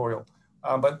multifactorial,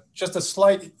 but just a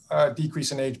slight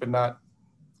decrease in age, but not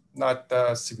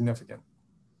significant.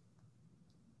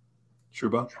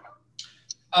 Shubha?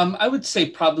 I would say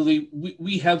probably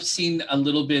we have seen a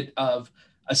little bit of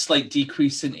a slight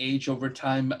decrease in age over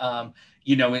time,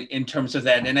 in terms of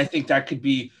that. And I think that could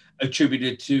be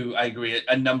attributed to, I agree,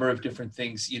 a number of different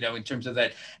things, in terms of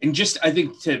that. And just, I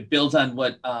think, to build on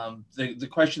what the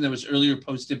question that was earlier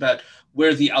posted about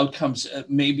where the outcomes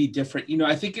may be different,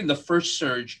 I think in the first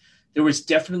surge, there was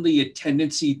definitely a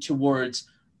tendency towards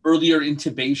earlier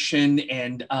intubation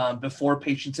and before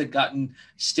patients had gotten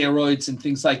steroids and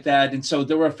things like that. And so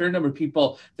there were a fair number of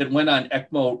people that went on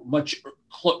ECMO much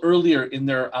earlier in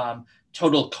their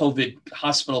total COVID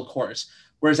hospital course.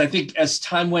 Whereas I think as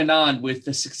time went on with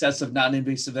the success of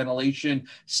non-invasive ventilation,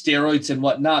 steroids and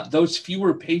whatnot, those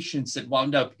fewer patients that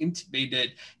wound up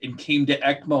intubated and came to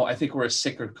ECMO, I think were a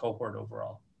sicker cohort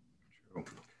overall.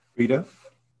 Rita,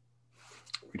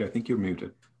 I think you're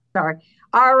muted. Sorry.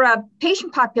 Our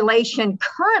patient population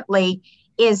currently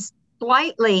is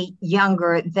slightly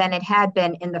younger than it had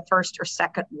been in the first or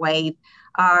second wave.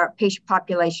 Our patient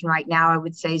population right now, I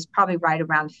would say, is probably right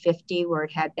around 50, where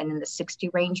it had been in the 60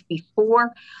 range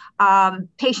before.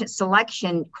 Patient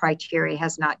selection criteria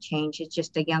has not changed. It's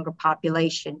just a younger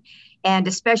population. And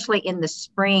especially in the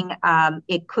spring,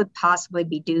 it could possibly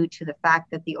be due to the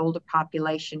fact that the older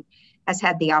population has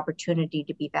had the opportunity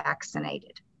to be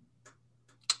vaccinated.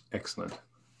 Excellent.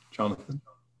 Jonathan?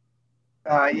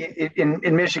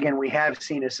 In Michigan, we have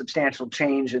seen a substantial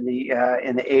change in the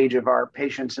age of our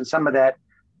patients, and some of that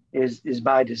is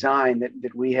by design,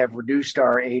 that we have reduced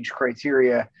our age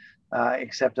criteria,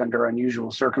 except under unusual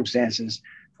circumstances.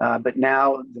 But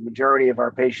now the majority of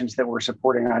our patients that we're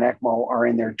supporting on ECMO are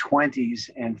in their 20s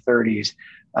and 30s,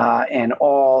 and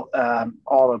all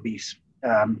obese.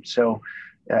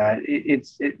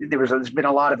 There's been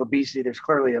a lot of obesity. There's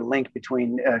clearly a link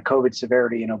between COVID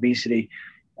severity and obesity.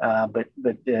 But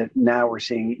now we're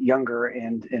seeing younger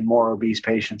and more obese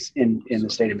patients in the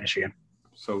state of Michigan.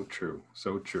 So true.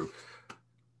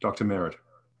 Dr. Merritt.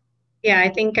 Yeah, I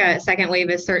think second wave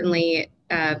has certainly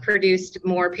produced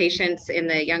more patients in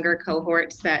the younger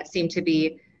cohorts that seem to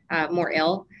be more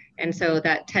ill. And so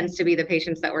that tends to be the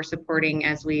patients that we're supporting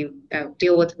as we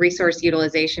deal with resource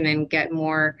utilization and get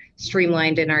more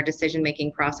streamlined in our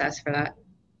decision-making process for that.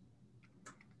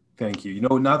 Thank you.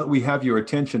 Now that we have your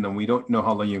attention and we don't know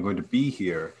how long you're going to be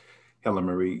here, Helen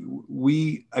Marie,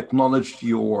 we acknowledged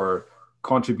your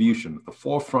contribution at the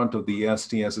forefront of the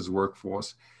STS's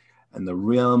workforce and the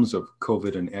realms of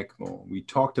COVID and ECMO. We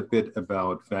talked a bit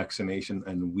about vaccination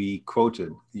and we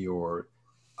quoted your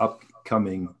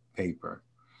upcoming paper.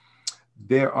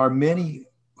 There are many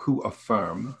who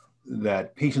affirm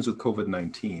that patients with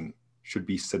COVID-19 should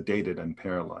be sedated and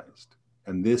paralyzed.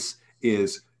 And this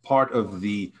is part of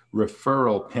the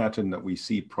referral pattern that we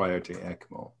see prior to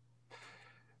ECMO.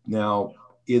 Now,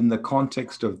 in the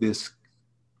context of this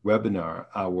webinar,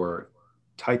 our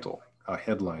title, our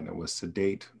headliner was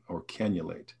sedate or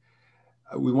cannulate.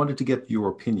 We wanted to get your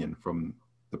opinion from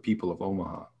the people of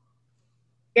Omaha.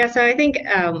 Yeah, so I think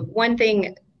one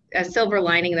thing, a silver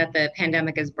lining that the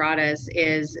pandemic has brought us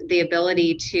is the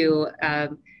ability to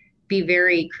be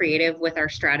very creative with our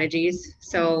strategies.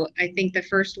 So I think the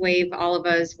first wave, all of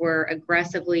us were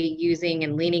aggressively using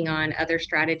and leaning on other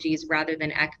strategies rather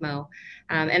than ECMO.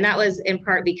 And that was in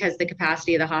part because the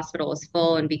capacity of the hospital was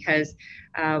full and because,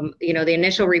 the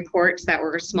initial reports that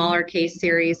were smaller case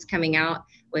series coming out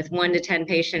with 1 to 10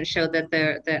 patients showed that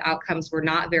the outcomes were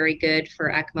not very good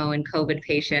for ECMO and COVID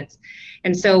patients.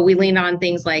 And so we leaned on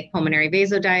things like pulmonary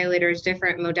vasodilators,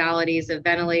 different modalities of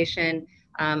ventilation,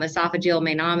 esophageal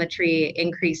manometry,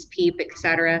 increased PEEP, et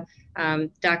cetera.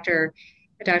 Dr.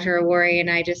 Awori and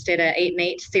I just did an 8 and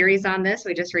 8 series on this.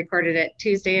 We just recorded it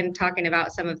Tuesday and talking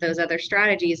about some of those other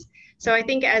strategies. So I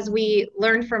think as we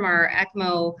learned from our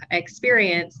ECMO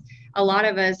experience, a lot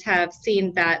of us have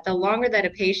seen that the longer that a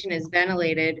patient is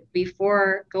ventilated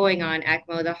before going on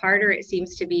ECMO, the harder it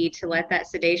seems to be to let that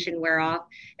sedation wear off.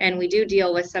 And we do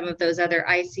deal with some of those other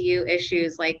ICU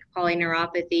issues like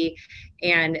polyneuropathy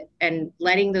and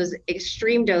letting those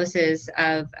extreme doses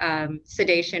of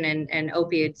sedation and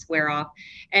opiates wear off.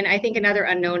 And I think another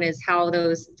unknown is how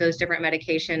those different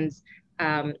medications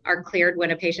are cleared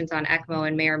when a patient's on ECMO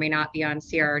and may or may not be on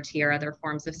CRRT or other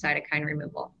forms of cytokine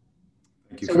removal.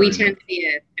 So we tend to be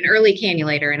an early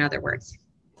cannulator, in other words.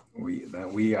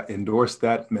 We endorse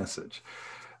that message.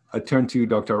 I turn to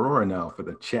Dr. Arora now for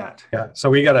the chat. Yeah, so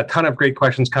we got a ton of great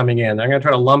questions coming in. I'm going to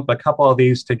try to lump a couple of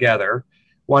these together.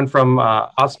 One from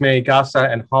Asme Gassa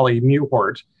and Holly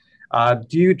Muhort.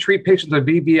 Do you treat patients with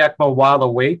VV ECMO while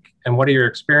awake, and what are your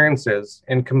experiences?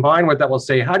 And combined with that, we'll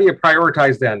say, how do you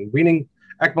prioritize then? Weaning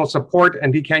ECMO support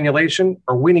and decannulation,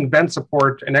 or weaning vent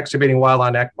support and extubating while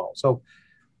on ECMO? So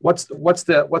what's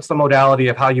the modality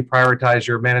of how you prioritize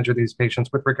your management of these patients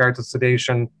with regard to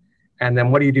sedation? And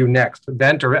then what do you do next,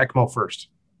 vent or ECMO first?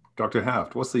 Dr.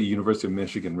 Haft, what's the University of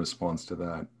Michigan response to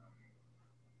that?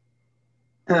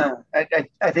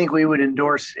 I think we would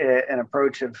endorse an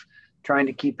approach of trying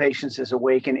to keep patients as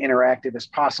awake and interactive as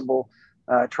possible,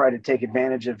 try to take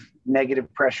advantage of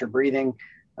negative pressure breathing.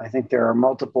 I think there are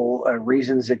multiple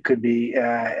reasons it could be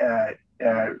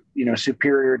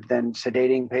superior than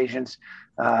sedating patients.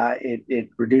 It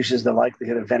reduces the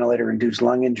likelihood of ventilator-induced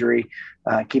lung injury,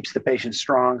 keeps the patient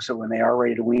strong. So when they are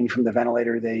ready to wean from the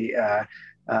ventilator, they're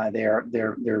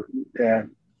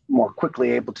more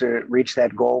quickly able to reach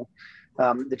that goal.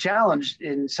 The challenge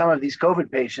in some of these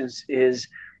COVID patients is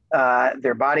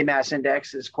their body mass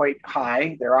index is quite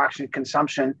high. Their oxygen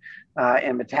consumption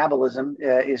and metabolism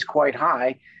is quite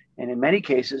high. And in many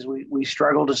cases, we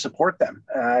struggle to support them.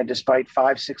 Despite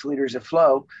 5-6 liters of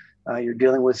flow, you're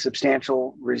dealing with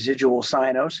substantial residual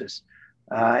cyanosis.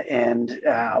 And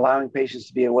allowing patients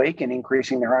to be awake and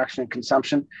increasing their oxygen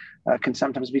consumption can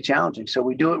sometimes be challenging. So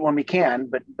we do it when we can,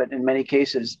 but in many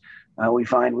cases, we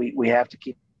find we have to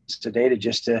keep sedated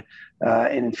just to,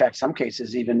 and in fact, some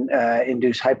cases even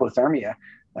induce hypothermia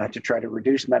to try to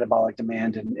reduce metabolic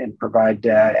demand and provide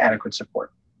adequate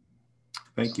support.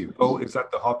 Thank you. Oh, is that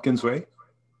the Hopkins way?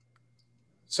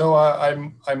 So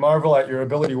I marvel at your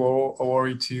ability,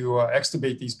 Ori, to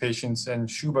extubate these patients,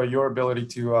 and Shuba, your ability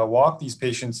to walk these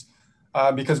patients,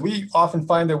 because we often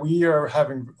find that we are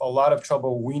having a lot of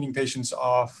trouble weaning patients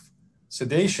off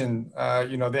sedation.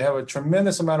 They have a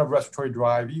tremendous amount of respiratory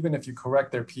drive, even if you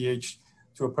correct their pH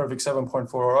to a perfect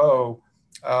 7.40,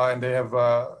 and they have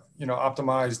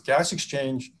optimized gas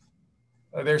exchange,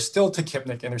 they're still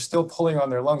tachypnic and they're still pulling on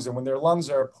their lungs. And when their lungs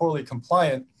are poorly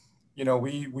compliant,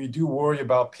 we do worry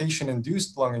about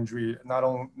patient-induced lung injury, not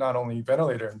only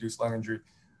ventilator-induced lung injury.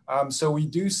 So we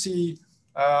do see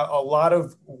a lot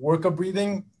of workup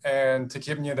breathing and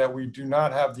tachypnea that we do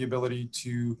not have the ability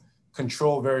to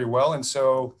control very well. And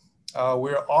so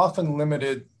we're often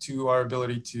limited to our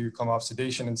ability to come off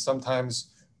sedation. And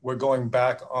sometimes we're going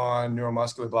back on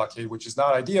neuromuscular blockade, which is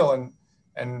not ideal.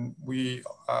 And we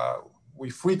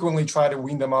frequently try to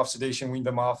wean them off sedation, wean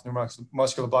them off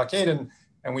neuromuscular blockade.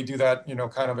 And we do that,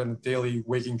 kind of in a daily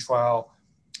waking trial,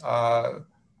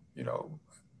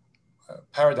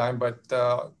 paradigm,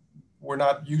 but we're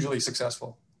not usually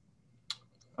successful.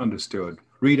 Understood.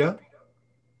 Rita?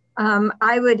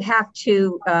 I would have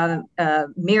to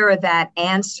mirror that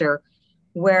answer,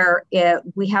 where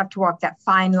we have to walk that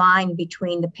fine line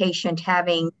between the patient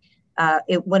having,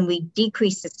 when we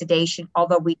decrease the sedation,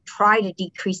 although we try to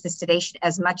decrease the sedation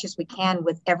as much as we can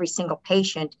with every single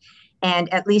patient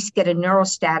and at least get a neural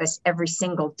status every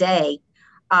single day,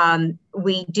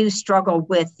 we do struggle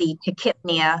with the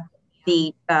tachypnea,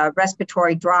 the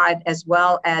respiratory drive, as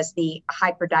well as the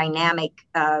hyperdynamic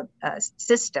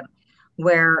system,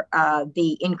 where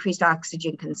the increased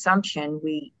oxygen consumption,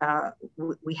 we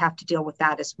have to deal with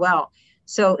that as well.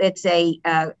 So it's a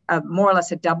more or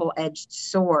less a double-edged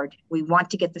sword. We want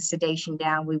to get the sedation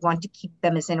down. We want to keep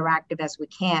them as interactive as we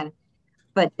can,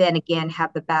 but then again,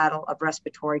 have the battle of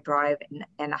respiratory drive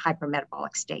and a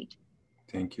hypermetabolic state.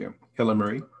 Thank you. Helen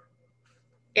Marie?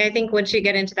 I think once you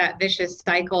get into that vicious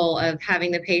cycle of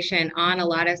having the patient on a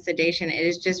lot of sedation, it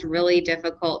is just really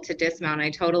difficult to dismount. I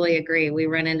totally agree. We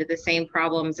run into the same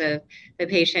problems of the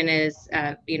patient is,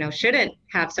 shouldn't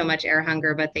have so much air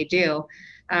hunger, but they do.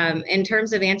 In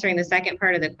terms of answering the second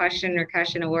part of the question,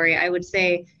 Rakesh and Awori, I would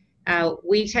say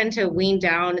we tend to wean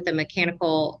down the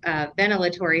mechanical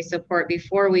ventilatory support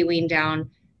before we wean down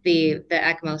the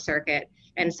ECMO circuit.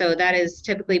 And so that has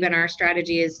typically been our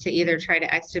strategy, is to either try to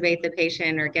extubate the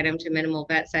patient or get them to minimal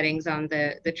vet settings on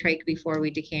the trach before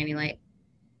we decannulate.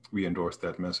 We endorse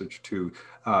that message too.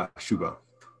 Shuba?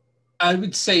 I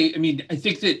would say, I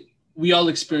think that we all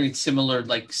experience similar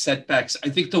setbacks. I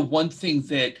think the one thing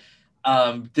that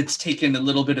that's taken a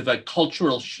little bit of a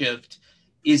cultural shift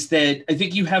is that I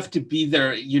think you have to be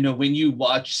there, when you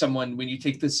watch someone, when you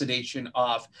take the sedation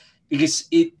off, because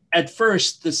at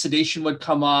first the sedation would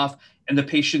come off and the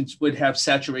patients would have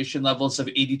saturation levels of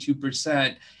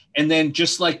 82%. And then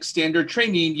just like standard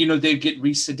training, they'd get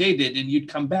resedated, and you'd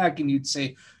come back and you'd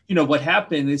say, what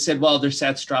happened? They said, well, their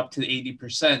sats dropped to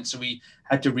 80%. So we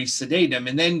had to resedate them.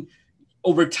 And then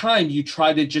over time, you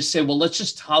try to just say, well, let's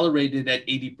just tolerate it at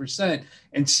 80%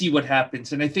 and see what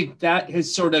happens. And I think that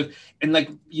has sort of, and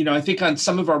like, you know, I think on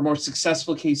some of our more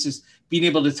successful cases, being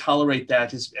able to tolerate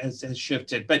that has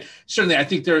shifted. But certainly, I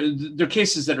think there are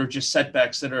cases that are just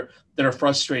setbacks that are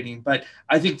frustrating. But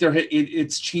I think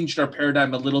it's changed our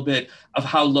paradigm a little bit of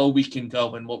how low we can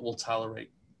go and what we'll tolerate.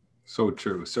 So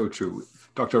true, so true.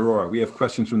 Dr. Arora, we have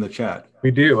questions from the chat.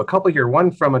 We do. A couple here.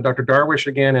 One from Dr. Darwish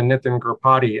again and Nitin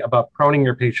Gurpati about proning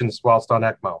your patients whilst on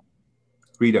ECMO.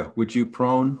 Rita, would you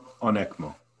prone on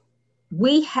ECMO?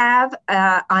 We have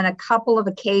on a couple of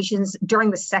occasions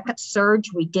during the second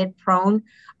surge, we did prone.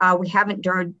 We haven't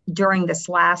during this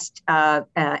last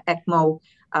ECMO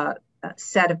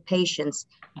set of patients,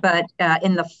 but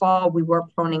in the fall, we were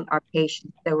proning our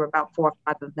patients. There were about 4 or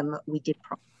 5 of them that we did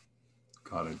prone.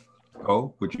 Got it.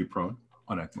 Oh, would you prone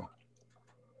on ECMO?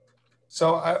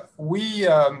 So we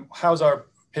house our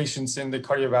patients in the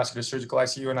cardiovascular surgical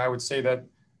ICU, and I would say that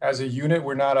as a unit,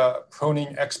 we're not a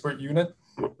proning expert unit.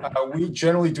 We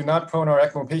generally do not prone our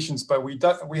ECMO patients, but we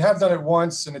have done it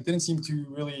once, and it didn't seem to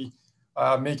really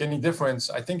make any difference.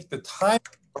 I think the time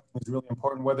is really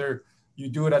important, whether you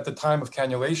do it at the time of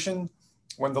cannulation,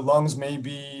 when the lungs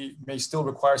may still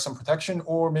require some protection,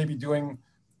 or maybe doing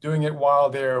it while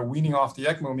they're weaning off the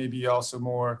ECMO may be also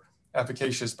more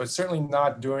efficacious, but certainly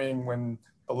not doing when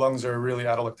the lungs are really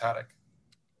atelectatic.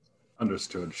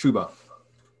 Understood. Shubha,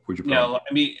 would you? No,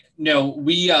 I mean, no,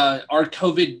 we, our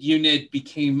COVID unit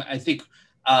became, I think,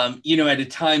 you know, at a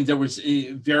time there was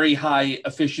a very high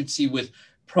efficiency with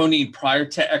proning prior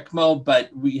to ECMO,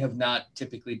 but we have not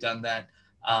typically done that,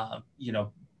 you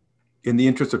know. In the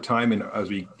interest of time, and as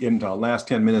we get into our last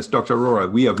 10 minutes, Dr.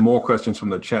 Arora, we have more questions from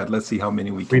the chat. Let's see how many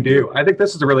we can. We do. I think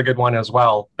this is a really good one as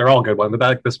well. They're all good ones, but I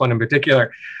like this one in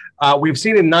particular. We've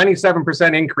seen a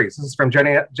 97% increase. This is from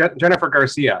Jennifer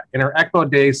Garcia in her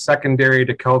ECMO days secondary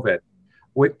to COVID.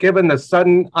 Given the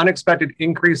sudden, unexpected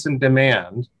increase in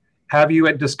demand, have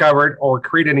you discovered or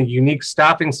created any unique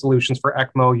staffing solutions for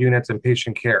ECMO units and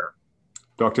patient care?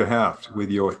 Dr. Haft,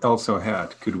 with your ELSO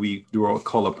hat, could we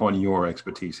call upon your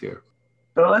expertise here?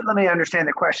 So let me understand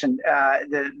the question.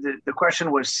 The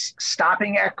question was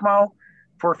stopping ECMO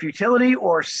for futility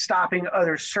or stopping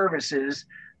other services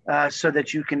so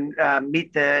that you can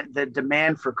meet the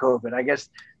demand for COVID. I guess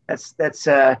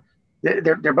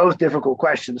they're both difficult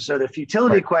questions. So the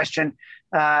futility question,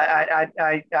 I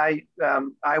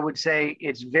would say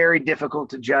it's very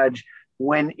difficult to judge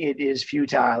when it is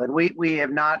futile. And we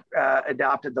have not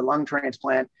adopted the lung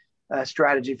transplant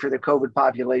strategy for the COVID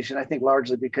population, I think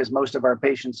largely because most of our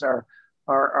patients are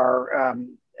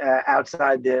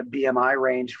outside the BMI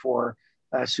range for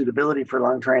suitability for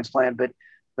lung transplant, but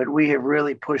we have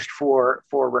really pushed for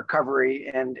recovery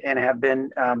and have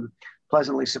been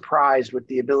pleasantly surprised with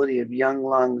the ability of young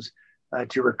lungs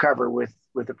to recover with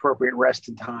appropriate rest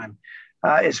and time.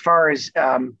 As far as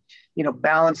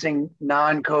balancing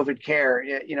non-COVID care,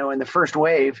 in the first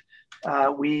wave,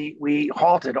 we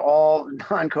halted all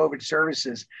non-COVID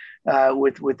services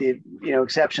with the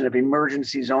exception of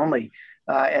emergencies only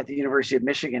at the University of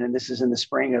Michigan, and this is in the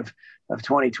spring of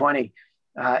 2020.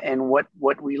 And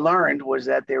what we learned was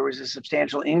that there was a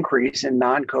substantial increase in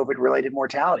non-COVID related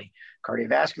mortality,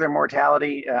 cardiovascular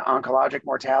mortality, oncologic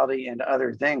mortality, and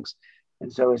other things.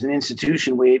 And so as an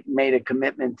institution, we made a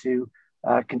commitment to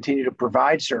continue to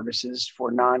provide services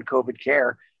for non-COVID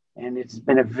care. And it's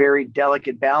been a very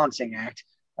delicate balancing act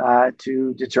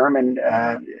to determine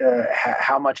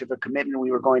how much of a commitment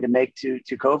we were going to make to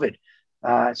COVID.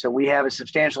 So we have a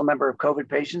substantial number of COVID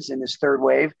patients in this third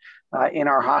wave in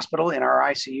our hospital, in our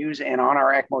ICUs, and on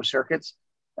our ECMO circuits.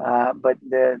 But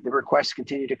the requests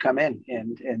continue to come in,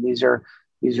 and these are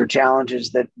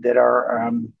challenges that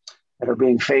are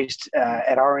being faced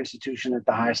at our institution at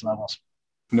the highest levels.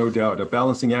 No doubt, a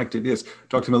balancing act it is.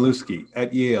 Dr. Milewski,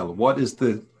 at Yale, what is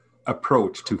the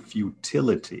approach to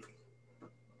futility?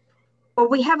 Well,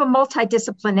 we have a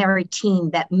multidisciplinary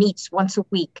team that meets once a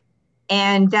week.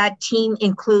 And that team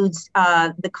includes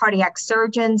the cardiac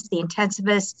surgeons, the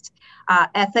intensivists,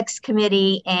 ethics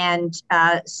committee, and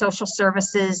social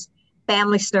services,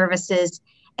 family services.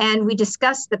 And we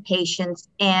discuss the patients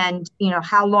and,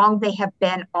 how long they have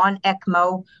been on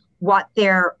ECMO, what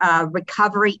their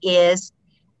recovery is.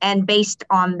 And based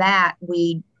on that,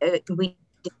 we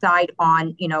decide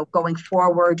on, going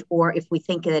forward, or if we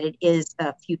think that it is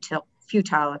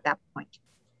futile at that point.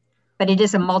 But it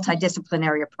is a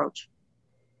multidisciplinary approach.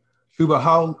 Shubha,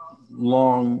 how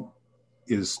long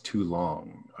is too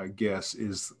long, I guess,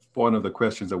 is one of the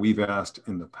questions that we've asked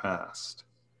in the past.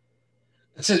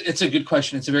 It's a good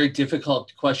question. It's a very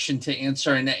difficult question to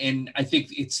answer. And I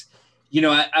think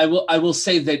I will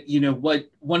say that,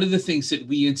 one of the things that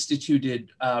we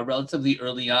instituted relatively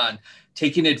early on,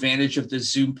 taking advantage of the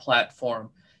Zoom platform,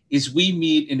 is we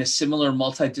meet in a similar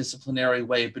multidisciplinary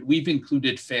way, but we've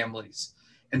included families.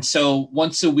 And so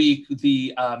once a week,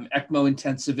 the ECMO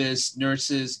intensivists,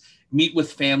 nurses meet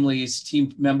with families,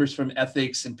 team members from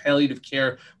ethics and palliative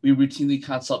care. We routinely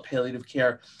consult palliative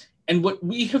care. And what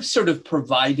we have sort of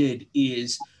provided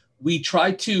is we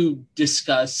try to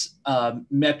discuss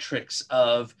metrics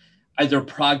of either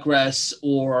progress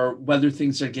or whether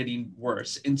things are getting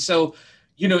worse. And so,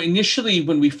 initially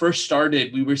when we first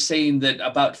started, we were saying that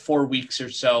about 4 weeks or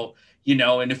so,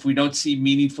 and if we don't see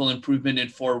meaningful improvement in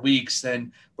 4 weeks,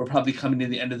 then we're probably coming to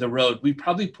the end of the road. We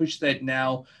probably push that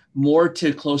now more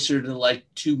to closer to like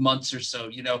 2 months or so.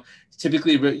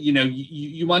 Typically,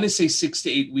 you want to say 6 to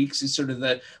 8 weeks is sort of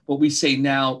what we say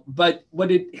now. But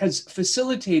what it has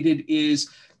facilitated is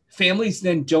families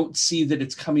then don't see that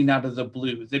it's coming out of the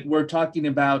blue, that we're talking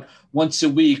about once a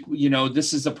week,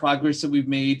 this is the progress that we've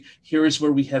made. Here is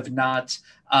where we have not.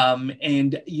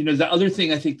 And the other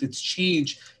thing I think that's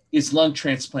changed is lung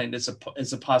transplant as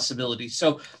a possibility.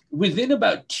 So within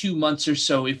about 2 months or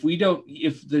so, if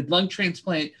the lung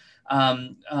transplant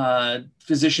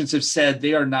physicians have said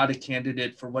they are not a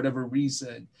candidate for whatever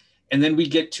reason, and then we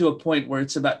get to a point where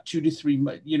it's about 2 to 3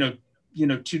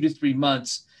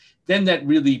 months, then that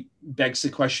really begs the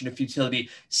question of futility.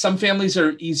 Some families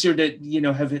are easier to,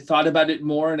 have thought about it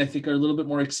more and I think are a little bit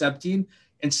more accepting.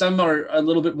 And some are a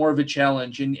little bit more of a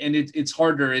challenge, and it's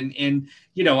harder. And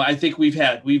I think we've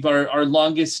our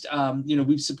longest,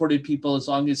 we've supported people as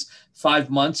long as 5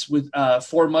 months with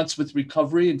 4 months with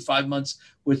recovery and 5 months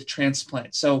with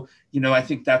transplant. So, I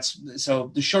think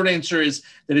so the short answer is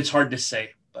that it's hard to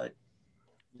say, but.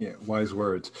 Yeah, wise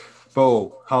words.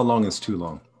 Bo, how long is too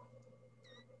long?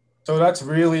 So that's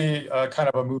really kind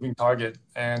of a moving target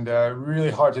and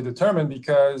really hard to determine,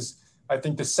 because I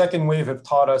think the second wave have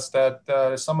taught us that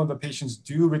some of the patients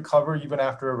do recover even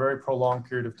after a very prolonged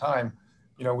period of time.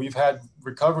 We've had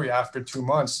recovery after 2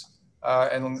 months.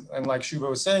 And like Shubha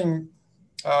was saying,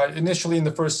 initially in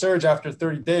the first surge after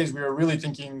 30 days, we were really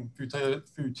thinking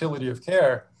futility of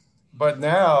care. But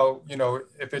now,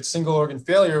 if it's single organ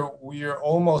failure, we are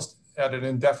almost at an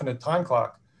indefinite time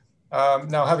clock.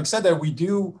 Now, having said that, we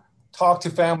do talk to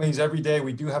families every day.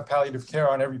 We do have palliative care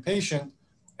on every patient.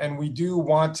 And we do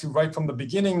want to, right from the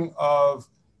beginning of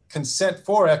consent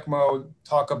for ECMO,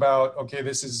 talk about, okay,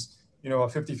 this is, a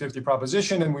 50-50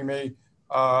 proposition, and we may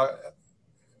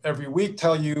every week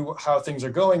tell you how things are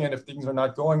going. And if things are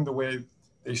not going the way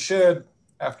they should,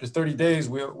 after 30 days,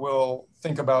 we'll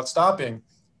think about stopping.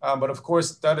 But of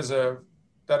course, that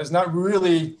is not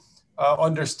really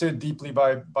understood deeply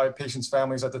by patients'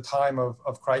 families at the time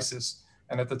of crisis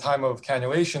and at the time of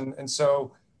cannulation. And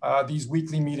so these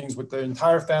weekly meetings with the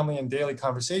entire family and daily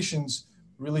conversations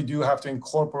really do have to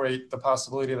incorporate the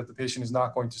possibility that the patient is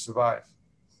not going to survive.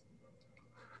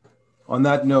 On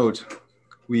that note,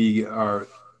 we are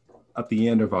at the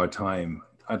end of our time.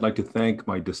 I'd like to thank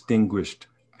my distinguished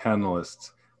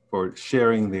panelists for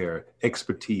sharing their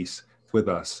expertise with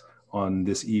us on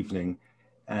this evening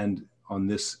and on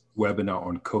this webinar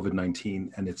on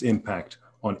COVID-19 and its impact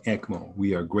on ECMO.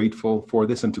 We are grateful for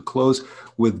this. And to close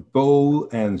with Bo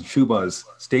and Shubha's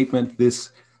statement,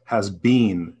 this has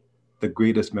been the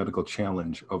greatest medical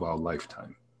challenge of our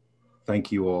lifetime.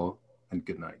 Thank you all, and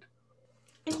good night.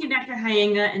 Thank you, Dr.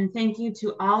 Hayenga, and thank you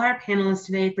to all our panelists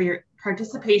today for your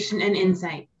participation and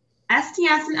insight.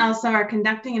 STS and ELSO are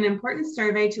conducting an important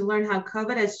survey to learn how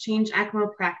COVID has changed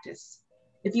ECMO practice.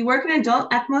 If you work in an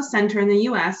adult ECMO center in the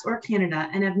US or Canada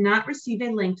and have not received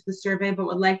a link to the survey but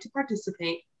would like to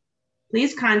participate,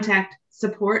 please contact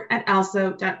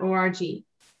support@elso.org.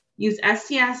 Use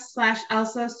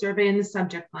STS/ELSO survey in the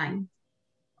subject line.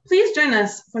 Please join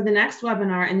us for the next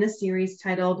webinar in this series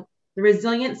titled The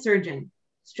Resilient Surgeon,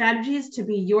 Strategies to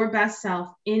be Your Best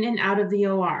Self in and Out of the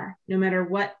OR, no matter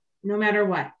what,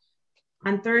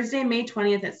 on Thursday, May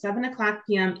 20th at 7:00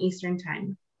 p.m. Eastern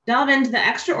Time. Delve into the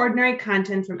extraordinary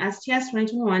content from STS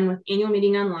 2021 with Annual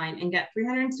Meeting Online and get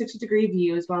 360-degree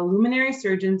views while luminary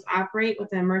surgeons operate with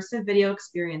immersive video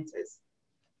experiences.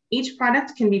 Each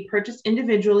product can be purchased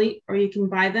individually, or you can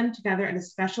buy them together at a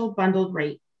special bundled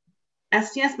rate.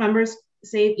 STS members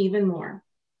save even more.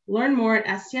 Learn more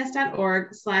at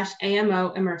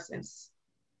sts.org/AMO immersives.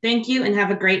 Thank you and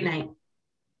have a great night.